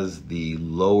as the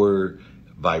lower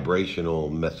vibrational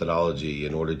methodology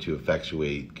in order to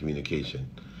effectuate communication.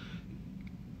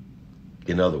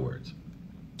 In other words,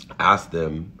 ask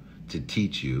them to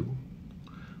teach you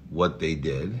what they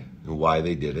did and why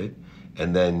they did it,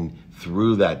 and then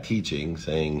through that teaching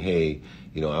saying, hey,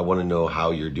 I want to know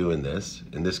how you're doing this,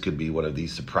 and this could be one of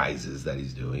these surprises that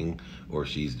he's doing or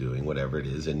she's doing, whatever it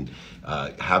is, and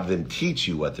have them teach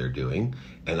you what they're doing.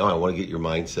 And I want to get your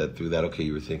mindset through that. Okay,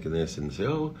 you were thinking this, and say,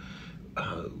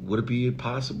 would it be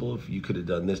possible if you could have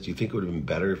done this? Do you think it would have been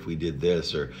better if we did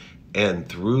this? And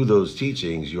through those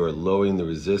teachings, you're lowering the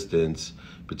resistance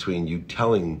between you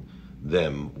telling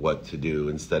them what to do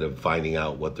instead of finding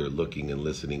out what they're looking and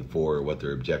listening for, or what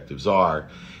their objectives are.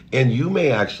 And you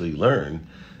may actually learn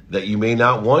that you may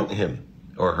not want him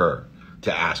or her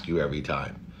to ask you every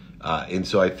time. And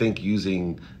so I think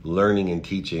using learning and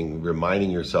teaching,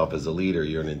 reminding yourself as a leader,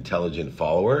 you're an intelligent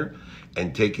follower,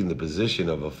 and taking the position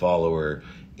of a follower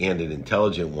and an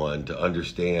intelligent one to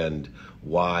understand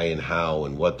why and how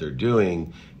and what they're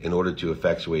doing in order to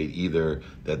effectuate either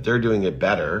that they're doing it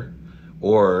better,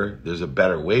 or there's a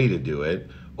better way to do it,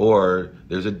 or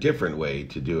there's a different way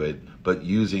to do it, but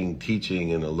using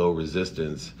teaching and a low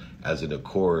resistance as an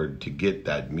accord to get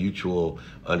that mutual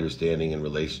understanding and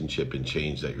relationship and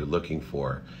change that you're looking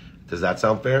for. Does that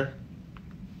sound fair?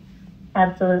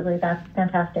 Absolutely. That's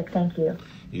fantastic. Thank you.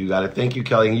 You got it. Thank you,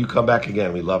 Kelly. And you come back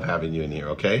again. We love having you in here,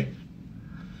 okay?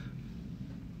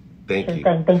 Thank you.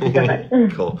 Thank you so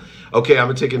much. Cool. Okay, I'm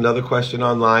going to take another question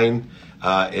online.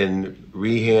 And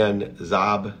Rehan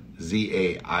Zab,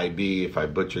 Z-A-I-B, if I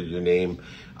butchered your name,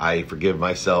 I forgive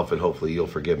myself, and hopefully you'll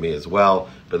forgive me as well.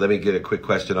 But let me get a quick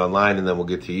question online, and then we'll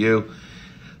get to you.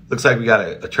 Looks like we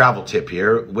got a travel tip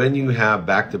here. When you have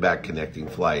back-to-back connecting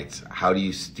flights, how do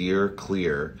you steer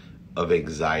clear of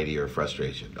anxiety or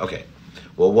frustration? Okay.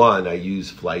 Well, one, I use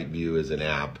Flight View as an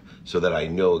app so that I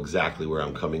know exactly where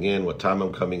I'm coming in, what time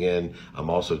I'm coming in. I'm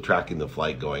also tracking the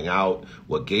flight going out,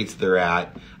 what gates they're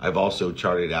at. I've also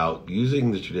charted out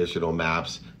using the traditional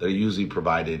maps that are usually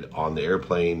provided on the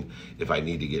airplane if I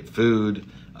need to get food,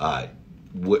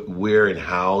 where and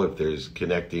how, if there's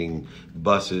connecting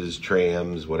buses,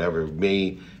 trams, whatever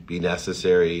may be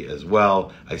necessary as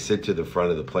well. I sit to the front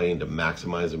of the plane to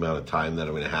maximize the amount of time that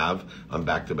I'm going to have on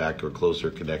back-to-back or closer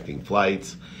connecting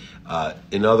flights.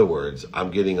 In other words,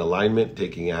 I'm getting alignment,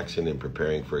 taking action, and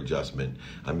preparing for adjustment.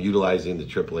 I'm utilizing the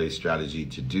AAA strategy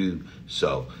to do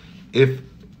so. If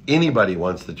anybody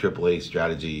wants the AAA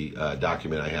strategy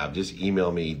document I have, just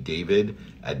email me,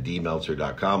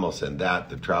 david@dmeltzer.com. I'll send that,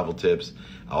 the travel tips.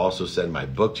 I'll also send my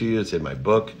book to you. It's in my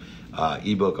book,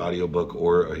 ebook, audiobook,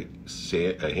 or a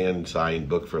hand-signed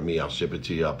book from me. I'll ship it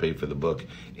to you. I'll pay for the book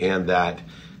and that.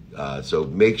 So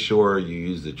make sure you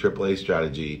use the AAA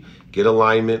strategy. Get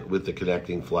alignment with the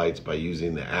connecting flights by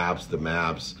using the apps, the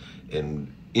maps,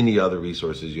 and any other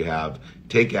resources you have.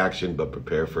 Take action, but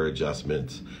prepare for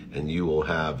adjustments, and you will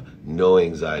have no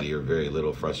anxiety or very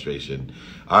little frustration.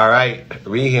 All right,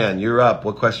 Rehan, you're up.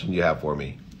 What question do you have for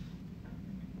me?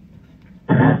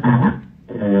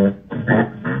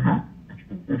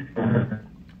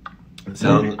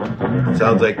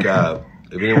 Sounds like if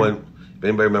anybody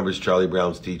remembers Charlie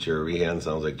Brown's teacher, Rehan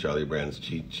sounds like Charlie Brown's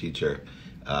teacher.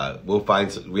 We'll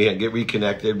get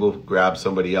reconnected. We'll grab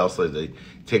somebody else. Let's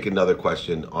take another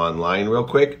question online real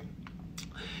quick.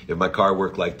 If my car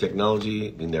worked like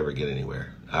technology, we never get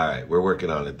anywhere. All right, we're working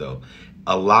on it though.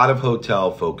 A lot of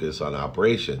hotel focus on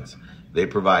operations. They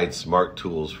provide smart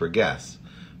tools for guests,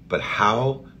 but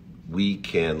how we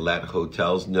can let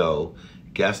hotels know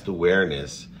guest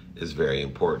awareness is very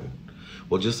important.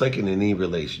 Well, just like in any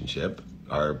relationship,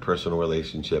 our personal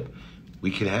relationship,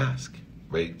 we can ask,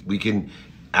 right? We can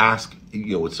ask,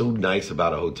 what's so nice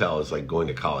about a hotel is like going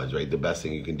to college, right? The best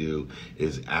thing you can do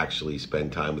is actually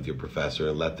spend time with your professor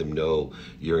and let them know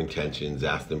your intentions,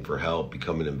 ask them for help,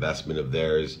 become an investment of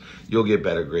theirs. You'll get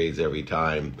better grades every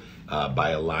time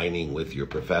by aligning with your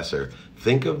professor.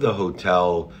 Think of the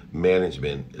hotel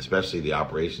management, especially the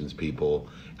operations people,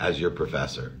 as your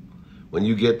professor. When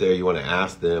you get there, you want to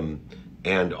ask them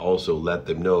and also let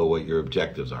them know what your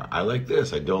objectives are. I like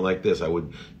this. I don't like this.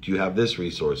 Do you have this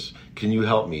resource? Can you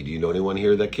help me? Do you know anyone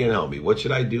here that can help me? What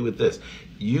should I do with this?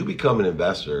 You become an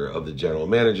investor of the general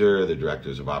manager, the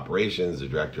directors of operations, the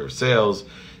director of sales,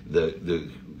 the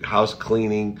house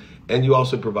cleaning, and you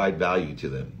also provide value to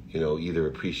them. Either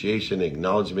appreciation,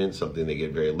 acknowledgement, something they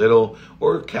get very little,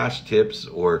 or cash tips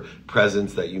or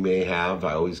presents that you may have.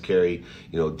 I always carry,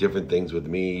 different things with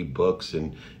me, books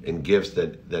and gifts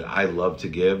that I love to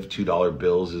give. $2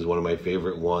 bills is one of my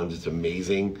favorite ones. It's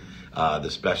amazing. The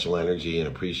special energy and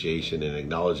appreciation and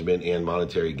acknowledgement and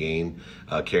monetary gain,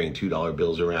 carrying $2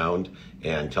 bills around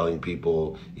and telling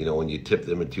people, when you tip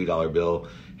them a $2 bill,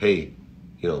 hey,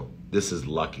 this is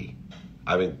lucky.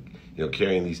 I've been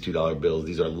carrying these $2 bills.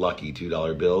 These are lucky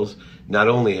 $2 bills. Not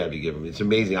only have you given, it's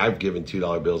amazing. I've given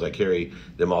 $2 bills. I carry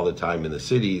them all the time in the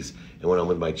cities. And when I'm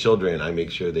with my children, I make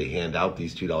sure they hand out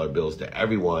these $2 bills to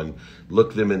everyone,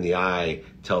 look them in the eye,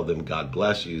 tell them, God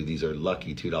bless you. These are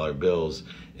lucky $2 bills,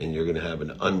 and you're going to have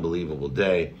an unbelievable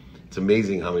day. It's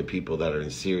amazing how many people that are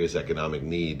in serious economic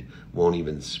need won't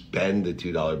even spend the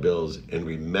 $2 bills and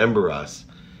remember us.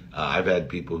 I've had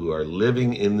people who are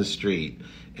living in the street,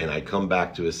 and I come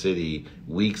back to a city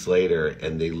weeks later,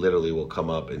 and they literally will come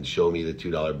up and show me the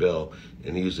 $2 bill.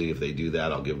 And usually if they do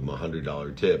that, I'll give them a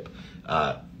 $100 tip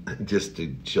just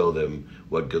to show them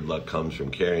what good luck comes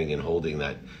from carrying and holding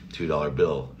that $2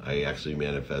 bill. I actually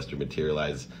manifest or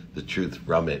materialize the truth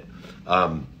from it.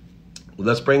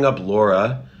 Let's bring up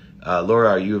Laura. Laura,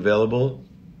 are you available?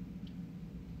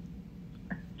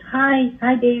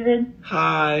 Hi, David.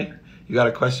 Hi. You got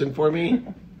a question for me?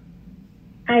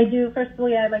 I do.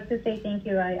 Firstly, I'd like to say thank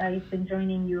you. I've been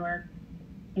joining your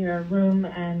room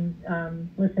and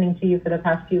listening to you for the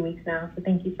past few weeks now. So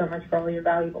thank you so much for all your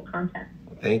valuable content.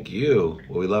 Thank you.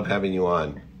 Well, we love having you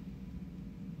on.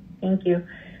 Thank you.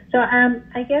 So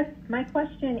I guess my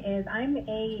question is, I'm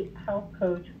a health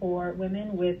coach for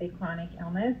women with a chronic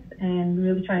illness and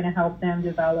really trying to help them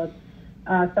develop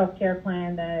a self-care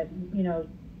plan that,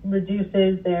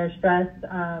 reduces their stress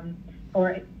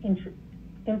or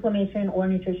inflammation or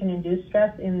nutrition-induced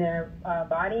stress in their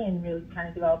body, and really kind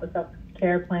of develop a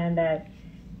self-care plan that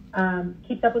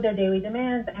keeps up with their daily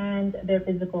demands and their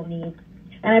physical needs.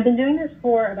 And I've been doing this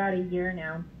for about a year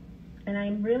now, and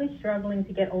I'm really struggling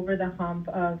to get over the hump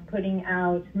of putting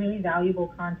out really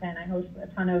valuable content. I host a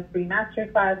ton of free master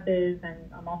classes, and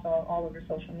I'm also all over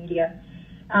social media.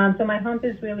 So my hump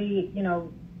is really,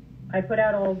 I put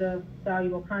out all the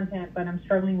valuable content, but I'm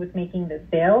struggling with making the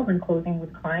sales and closing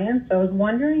with clients. So I was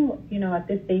wondering, at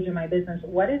this stage of my business,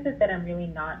 what is it that I'm really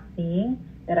not seeing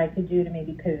that I could do to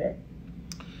maybe pivot?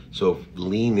 So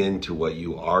lean into what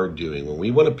you are doing. When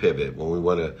we want to pivot, when we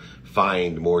want to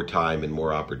find more time and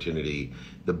more opportunity,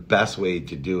 the best way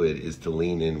to do it is to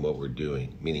lean in what we're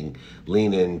doing, meaning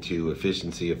lean into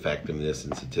efficiency, effectiveness,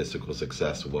 and statistical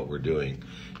success of what we're doing.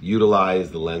 Utilize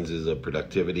the lenses of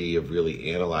productivity, of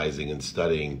really analyzing and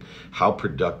studying how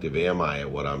productive am I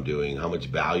at what I'm doing, how much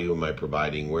value am I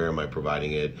providing, where am I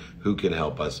providing it, who can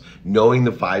help us. Knowing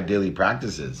the 5 daily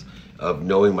practices of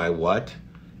knowing my what,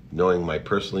 knowing my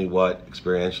personally what,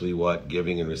 experientially what,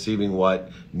 giving and receiving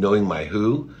what, knowing my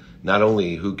who, not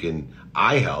only who can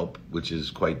I help, which is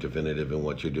quite definitive in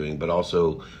what you're doing, but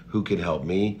also who can help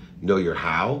me. Know your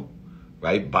how,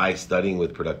 right? By studying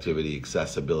with productivity,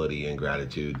 accessibility, and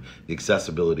gratitude. The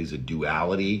accessibility is a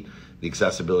duality. The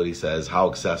accessibility says, how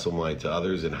accessible am I to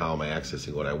others and how am I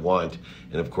accessing what I want?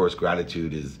 And of course,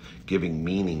 gratitude is giving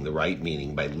meaning, the right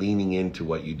meaning, by leaning into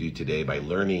what you do today, by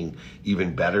learning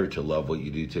even better to love what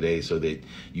you do today so that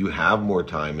you have more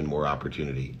time and more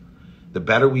opportunity. The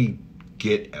better we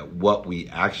get at what we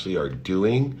actually are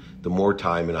doing, the more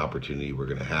time and opportunity we're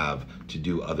going to have to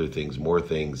do other things, more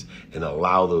things, and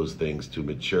allow those things to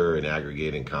mature and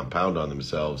aggregate and compound on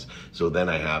themselves. So then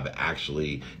I have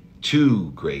actually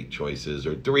 2 great choices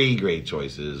or 3 great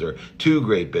choices or 2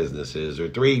 great businesses or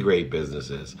 3 great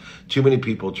businesses. Too many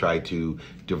people try to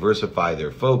diversify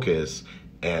their focus,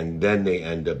 and then they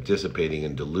end up dissipating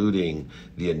and diluting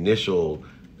the initial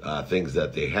things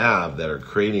that they have that are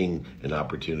creating an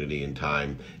opportunity in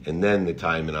time, and then the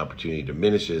time and opportunity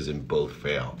diminishes and both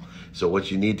fail. So what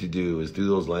you need to do is, through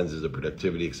those lenses of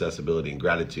productivity, accessibility, and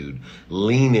gratitude,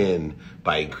 lean in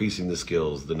by increasing the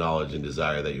skills, the knowledge, and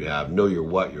desire that you have. Know your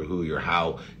what, your who, your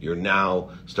how, your now.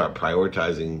 Start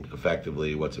prioritizing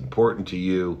effectively what's important to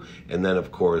you, and then,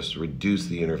 of course, reduce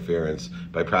the interference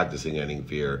by practicing ending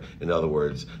fear. In other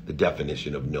words, the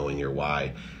definition of knowing your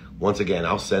why. Once again,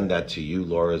 I'll send that to you,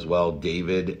 Laura, as well.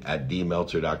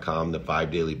 David@dmeltzer.com, the 5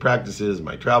 daily practices,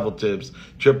 my travel tips,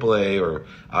 AAA or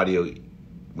audio,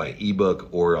 my ebook,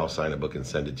 or I'll sign a book and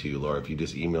send it to you, Laura. If you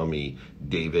just email me,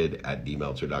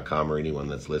 David@dmeltzer.com, or anyone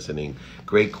that's listening.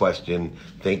 Great question.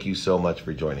 Thank you so much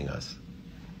for joining us.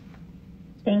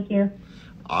 Thank you.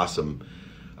 Awesome.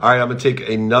 All right, I'm going to take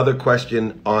another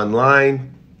question online.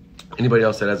 Anybody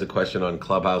else that has a question on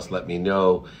Clubhouse, let me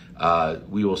know.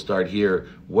 We will start here.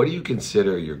 What do you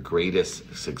consider your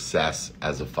greatest success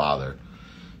as a father?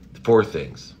 4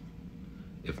 things.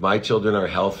 If my children are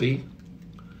healthy,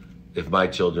 if my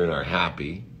children are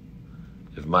happy,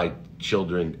 if my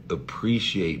children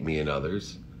appreciate me and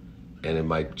others, and if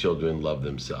my children love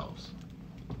themselves.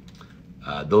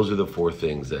 Those are the 4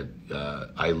 things that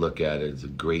I look at as a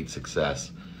great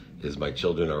success. Is my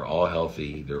children are all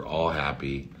healthy, they're all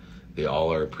happy, they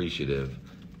all are appreciative,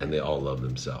 and they all love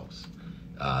themselves.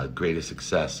 Greatest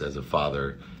success as a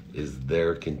father is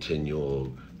their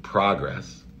continual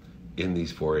progress in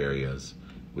these 4 areas,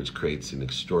 which creates an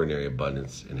extraordinary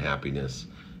abundance and happiness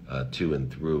to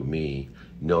and through me,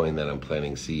 knowing that I'm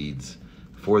planting seeds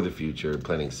for the future,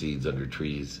 planting seeds under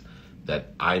trees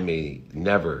that I may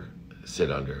never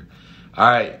sit under. All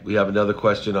right, we have another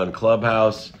question on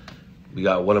Clubhouse. We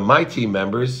got one of my team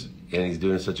members, and he's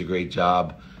doing such a great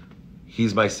job.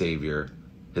 He's my savior.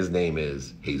 His name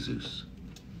is Jesus.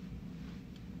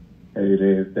 Hey,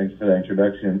 Dave. Thanks for that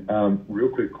introduction. Real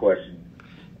quick question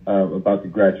about the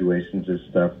graduations and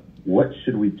stuff. What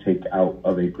should we take out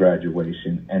of a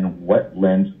graduation, and what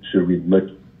lens should we look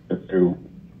through?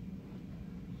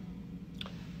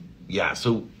 Yeah,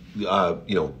 so,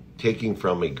 taking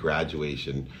from a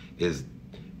graduation is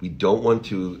we don't want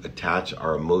to attach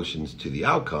our emotions to the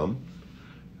outcome.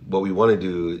 What we want to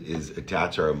do is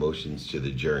attach our emotions to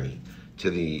the journey, to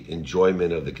the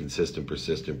enjoyment of the consistent,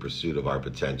 persistent pursuit of our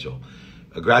potential.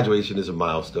 A graduation is a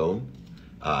milestone.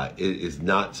 It is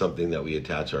not something that we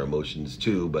attach our emotions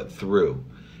to, but through.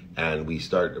 And we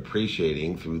start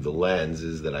appreciating through the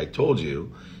lenses that I told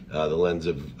you. The lens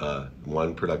of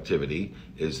one, productivity,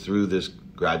 is through this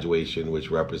graduation, which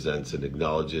represents and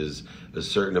acknowledges a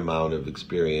certain amount of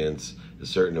experience, a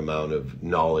certain amount of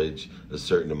knowledge, a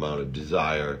certain amount of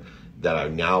desire, that I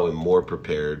now am more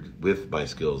prepared with my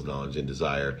skills, knowledge, and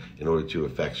desire in order to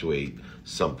effectuate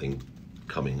something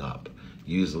coming up.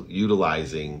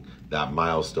 Utilizing that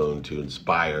milestone to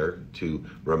inspire, to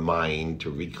remind, to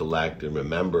recollect, and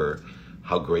remember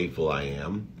how grateful I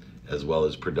am, as well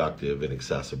as productive and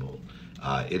accessible.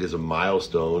 It is a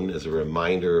milestone as a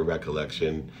reminder, a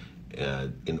recollection,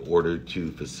 in order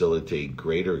to facilitate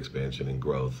greater expansion and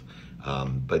growth,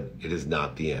 but it is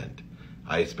not the end.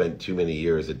 I spent too many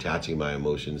years attaching my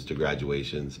emotions to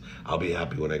graduations. I'll be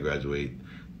happy when I graduate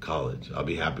college. I'll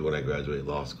be happy when I graduate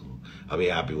law school. I'll be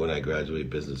happy when I graduate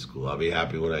business school. I'll be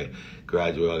happy when I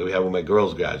graduate. I'll be happy when my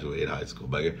girls graduate high school.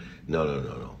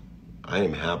 No. I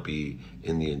am happy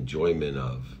in the enjoyment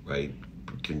of, right,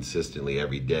 consistently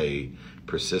every day,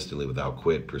 persistently without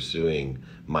quit, pursuing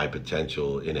my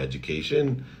potential in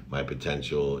education, my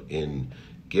potential in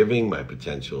giving, my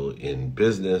potential in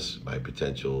business, my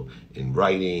potential in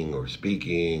writing or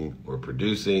speaking or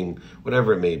producing,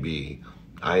 whatever it may be.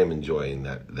 I am enjoying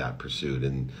that pursuit.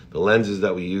 And the lenses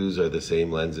that we use are the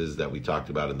same lenses that we talked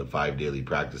about in the 5 daily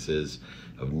practices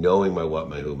of knowing my what,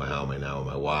 my who, my how, my now, and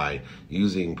my why,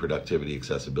 using productivity,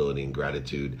 accessibility, and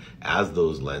gratitude as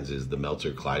those lenses, the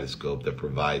Meltzer kaleidoscope that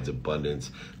provides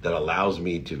abundance, that allows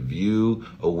me to view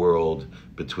a world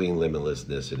between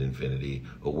limitlessness and infinity,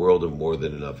 a world of more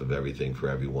than enough of everything for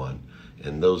everyone.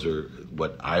 And those are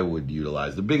what I would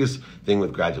utilize. The biggest thing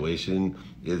with graduation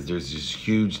is there's this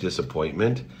huge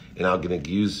disappointment. And I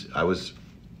was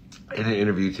in an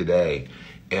interview today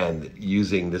and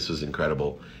this was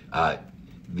incredible,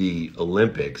 the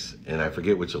Olympics, and I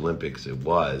forget which Olympics it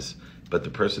was, but the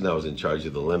person that was in charge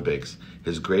of the Olympics,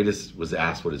 was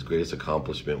asked what his greatest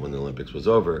accomplishment when the Olympics was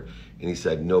over, and he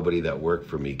said, nobody that worked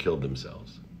for me killed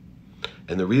themselves.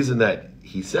 And the reason that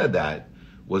he said that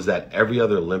was that every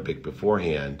other Olympic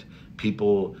beforehand,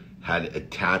 people had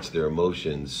attached their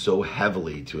emotions so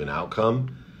heavily to an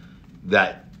outcome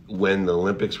that when the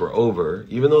Olympics were over,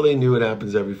 even though they knew it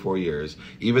happens every 4 years,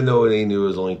 even though they knew it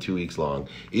was only 2 weeks long,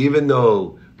 even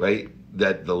though, right,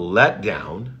 that the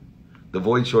letdown, the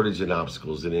void, shortage, and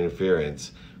obstacles and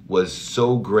interference was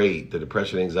so great, the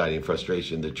depression, anxiety, and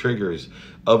frustration, the triggers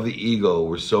of the ego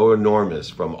were so enormous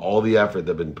from all the effort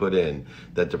that had been put in,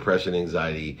 that depression,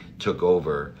 anxiety took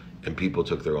over and people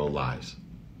took their own lives.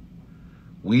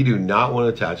 We do not want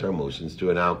to attach our emotions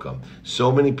to an outcome.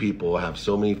 So many people have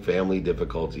so many family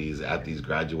difficulties at these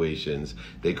graduations.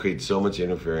 They create so much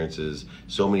interferences,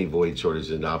 so many void,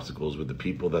 shortages, and obstacles with the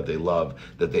people that they love,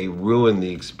 that they ruin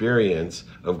the experience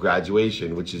of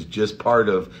graduation, which is just part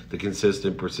of the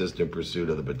consistent, persistent pursuit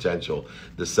of the potential,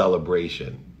 the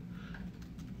celebration.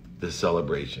 The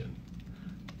celebration.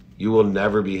 You will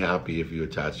never be happy if you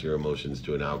attach your emotions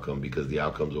to an outcome, because the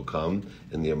outcomes will come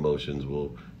and the emotions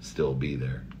will still be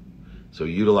there. So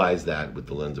utilize that with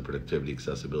the lens of productivity,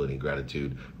 accessibility, and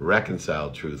gratitude.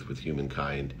 Reconcile truth with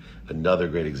humankind. Another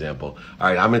great example. All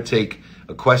right, I'm going to take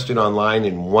a question online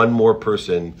and one more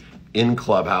person in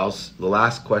Clubhouse. The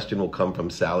last question will come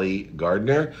from Sally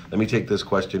Gardner. Let me take this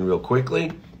question real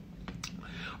quickly.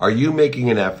 Are you making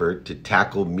an effort to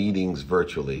tackle meetings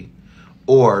virtually,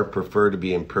 or prefer to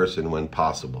be in person when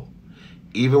possible?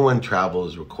 Even when travel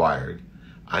is required,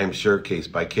 I am sure case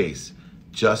by case,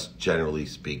 just generally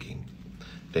speaking.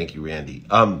 Thank you, Randy.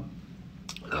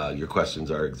 Your questions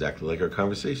are exactly like our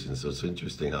conversations, so it's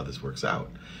interesting how this works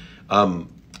out.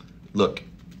 Look,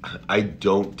 I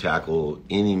don't tackle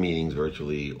any meetings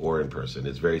virtually or in person.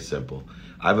 It's very simple.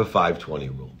 I have a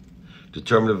 5-20 rule.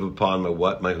 Determinative upon my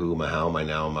what, my who, my how, my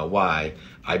now, and my why,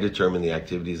 I determine the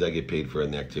activities I get paid for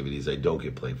and the activities I don't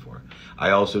get paid for. I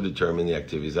also determine the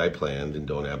activities I planned and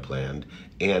don't have planned,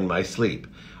 and my sleep.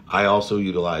 I also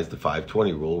utilize the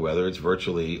 5-20 rule, whether it's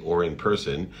virtually or in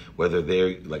person, whether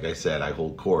they're, like I said, I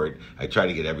hold court. I try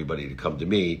to get everybody to come to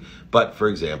me. But for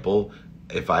example,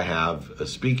 if I have a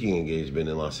speaking engagement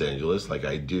in Los Angeles, like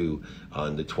I do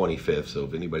on the 25th, so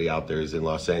if anybody out there is in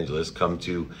Los Angeles, I'm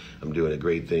doing a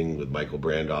great thing with Michael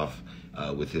Brandoff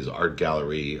with his art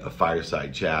gallery, a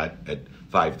fireside chat at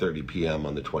 5:30 p.m.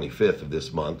 on the 25th of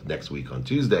this month, next week on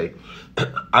Tuesday.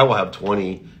 I will have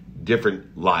 20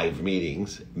 different live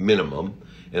meetings, minimum,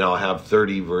 and I'll have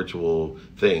 30 virtual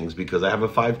things because I have a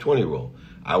 5-20 rule.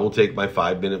 I will take my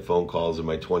 5-minute phone calls and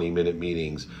my 20-minute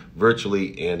meetings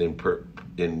virtually and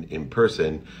in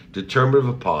person, determinative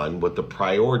upon what the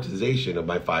prioritization of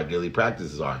my 5 daily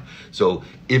practices are. So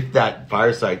if that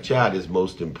fireside chat is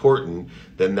most important,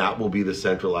 then that will be the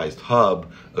centralized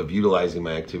hub of utilizing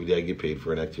my activity I get paid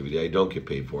for and activity I don't get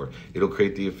paid for. It'll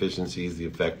create the efficiencies, the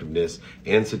effectiveness,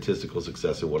 and statistical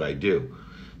success of what I do.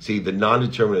 See, the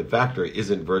non-determinant factor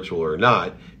isn't virtual or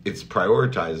not, it's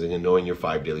prioritizing and knowing your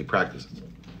 5 daily practices.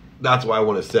 That's why I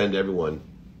want to send everyone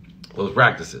those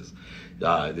practices.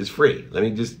 It's free. Let me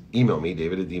just email me,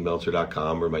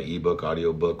 david@dmeltzer.com, or my ebook,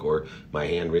 audiobook, or my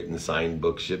handwritten signed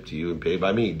book shipped to you and paid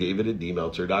by me,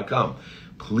 david@dmeltzer.com.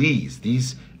 Please,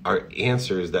 these are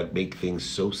answers that make things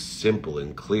so simple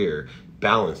and clear,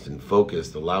 balanced and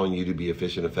focused, allowing you to be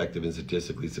efficient, effective, and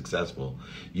statistically successful.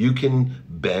 You can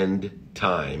bend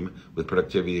time with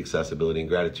productivity, accessibility, and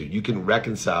gratitude. You can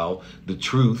reconcile the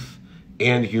truth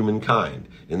and humankind,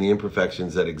 and the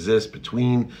imperfections that exist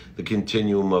between the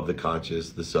continuum of the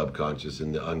conscious, the subconscious,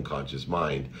 and the unconscious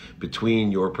mind,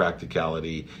 between your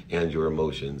practicality and your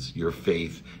emotions, your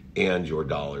faith and your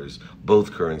dollars.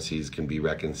 Both currencies can be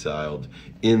reconciled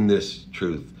in this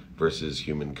truth versus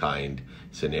humankind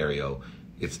scenario.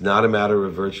 It's not a matter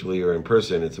of virtually or in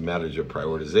person, it's a matter of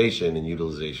prioritization and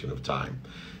utilization of time.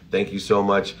 Thank you so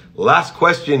much. Last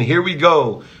question, here we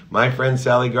go. My friend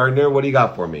Sally Gardner, what do you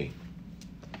got for me?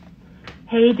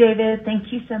 Hey, David,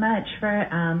 thank you so much for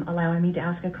allowing me to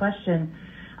ask a question.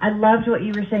 I loved what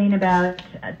you were saying about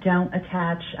don't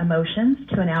attach emotions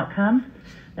to an outcome.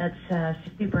 That's a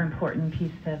super important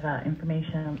piece of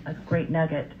information, a great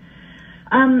nugget.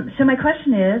 So my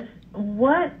question is,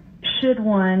 what should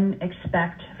one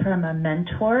expect from a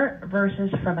mentor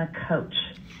versus from a coach?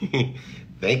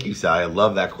 Thank you, Sally. I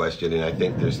love that question. And I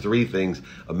think there's three things: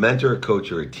 a mentor, a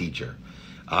coach, or a teacher.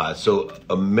 So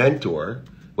a mentor,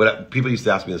 people used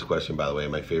to ask me this question, by the way,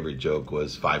 my favorite joke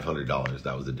was $500.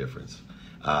 That was the difference.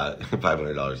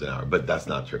 $500 an hour, but that's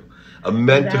not true. A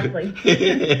mentor,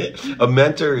 exactly. A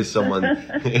mentor is someone,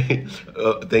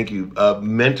 thank you. A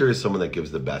mentor is someone that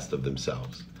gives the best of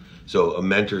themselves. So a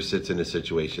mentor sits in a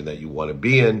situation that you want to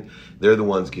be in. They're the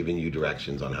ones giving you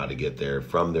directions on how to get there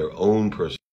from their own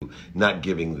personal, not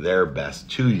giving their best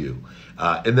to you.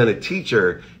 And then a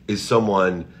teacher is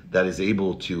someone that is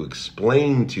able to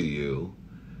explain to you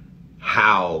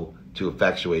how to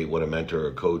effectuate what a mentor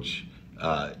or coach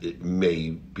it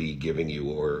may be giving you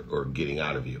or getting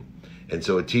out of you. And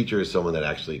so a teacher is someone that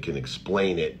actually can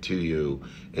explain it to you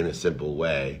in a simple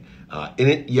way.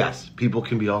 Yes, people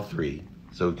can be all three.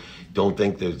 So don't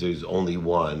think there's only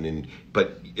one.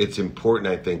 But it's important,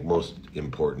 I think most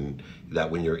important,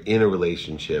 that when you're in a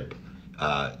relationship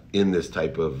in this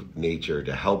type of nature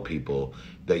to help people,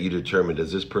 that you determine,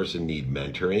 does this person need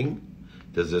mentoring?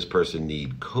 Does this person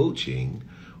need coaching?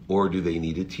 Or do they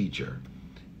need a teacher?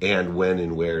 And when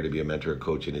and where to be a mentor, a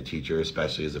coach, and a teacher,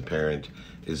 especially as a parent,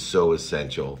 is so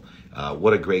essential.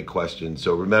 What a great question.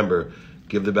 So remember,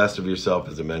 give the best of yourself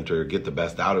as a mentor, get the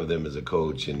best out of them as a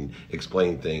coach, and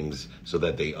explain things so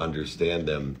that they understand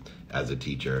them as a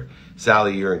teacher.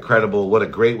 Sally, you're incredible. What a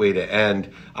great way to end.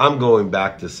 I'm going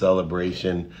back to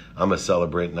celebration. I'm a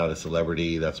celebrant, not a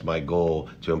celebrity. That's my goal,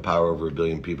 to empower over 1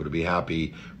 billion people to be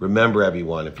happy. Remember,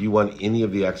 everyone, if you want any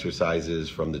of the exercises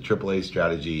from the AAA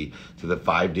strategy to the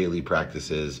 5 daily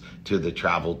practices to the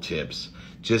travel tips,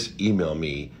 just email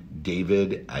me,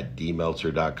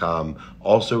 david@dmeltzer.com.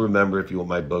 Also remember, if you want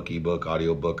my book, ebook,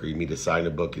 audiobook, or you need to sign a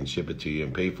book and ship it to you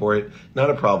and pay for it, not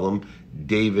a problem,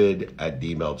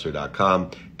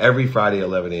 david@dmeltzer.com. Every Friday,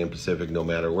 11 a.m. Pacific, no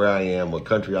matter where I am, what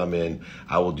country I'm in,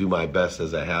 I will do my best,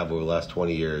 as I have over the last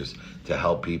 20 years, to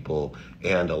help people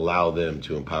and allow them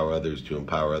to empower others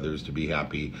to be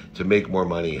happy, to make more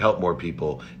money, help more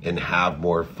people, and have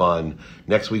more fun.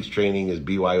 Next week's training is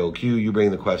BYOQ. You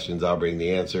bring the questions, I'll bring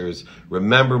the answers.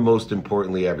 Remember, most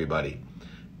importantly, everybody,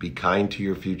 be kind to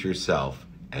your future self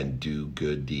and do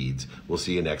good deeds. We'll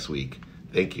see you next week.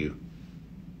 Thank you.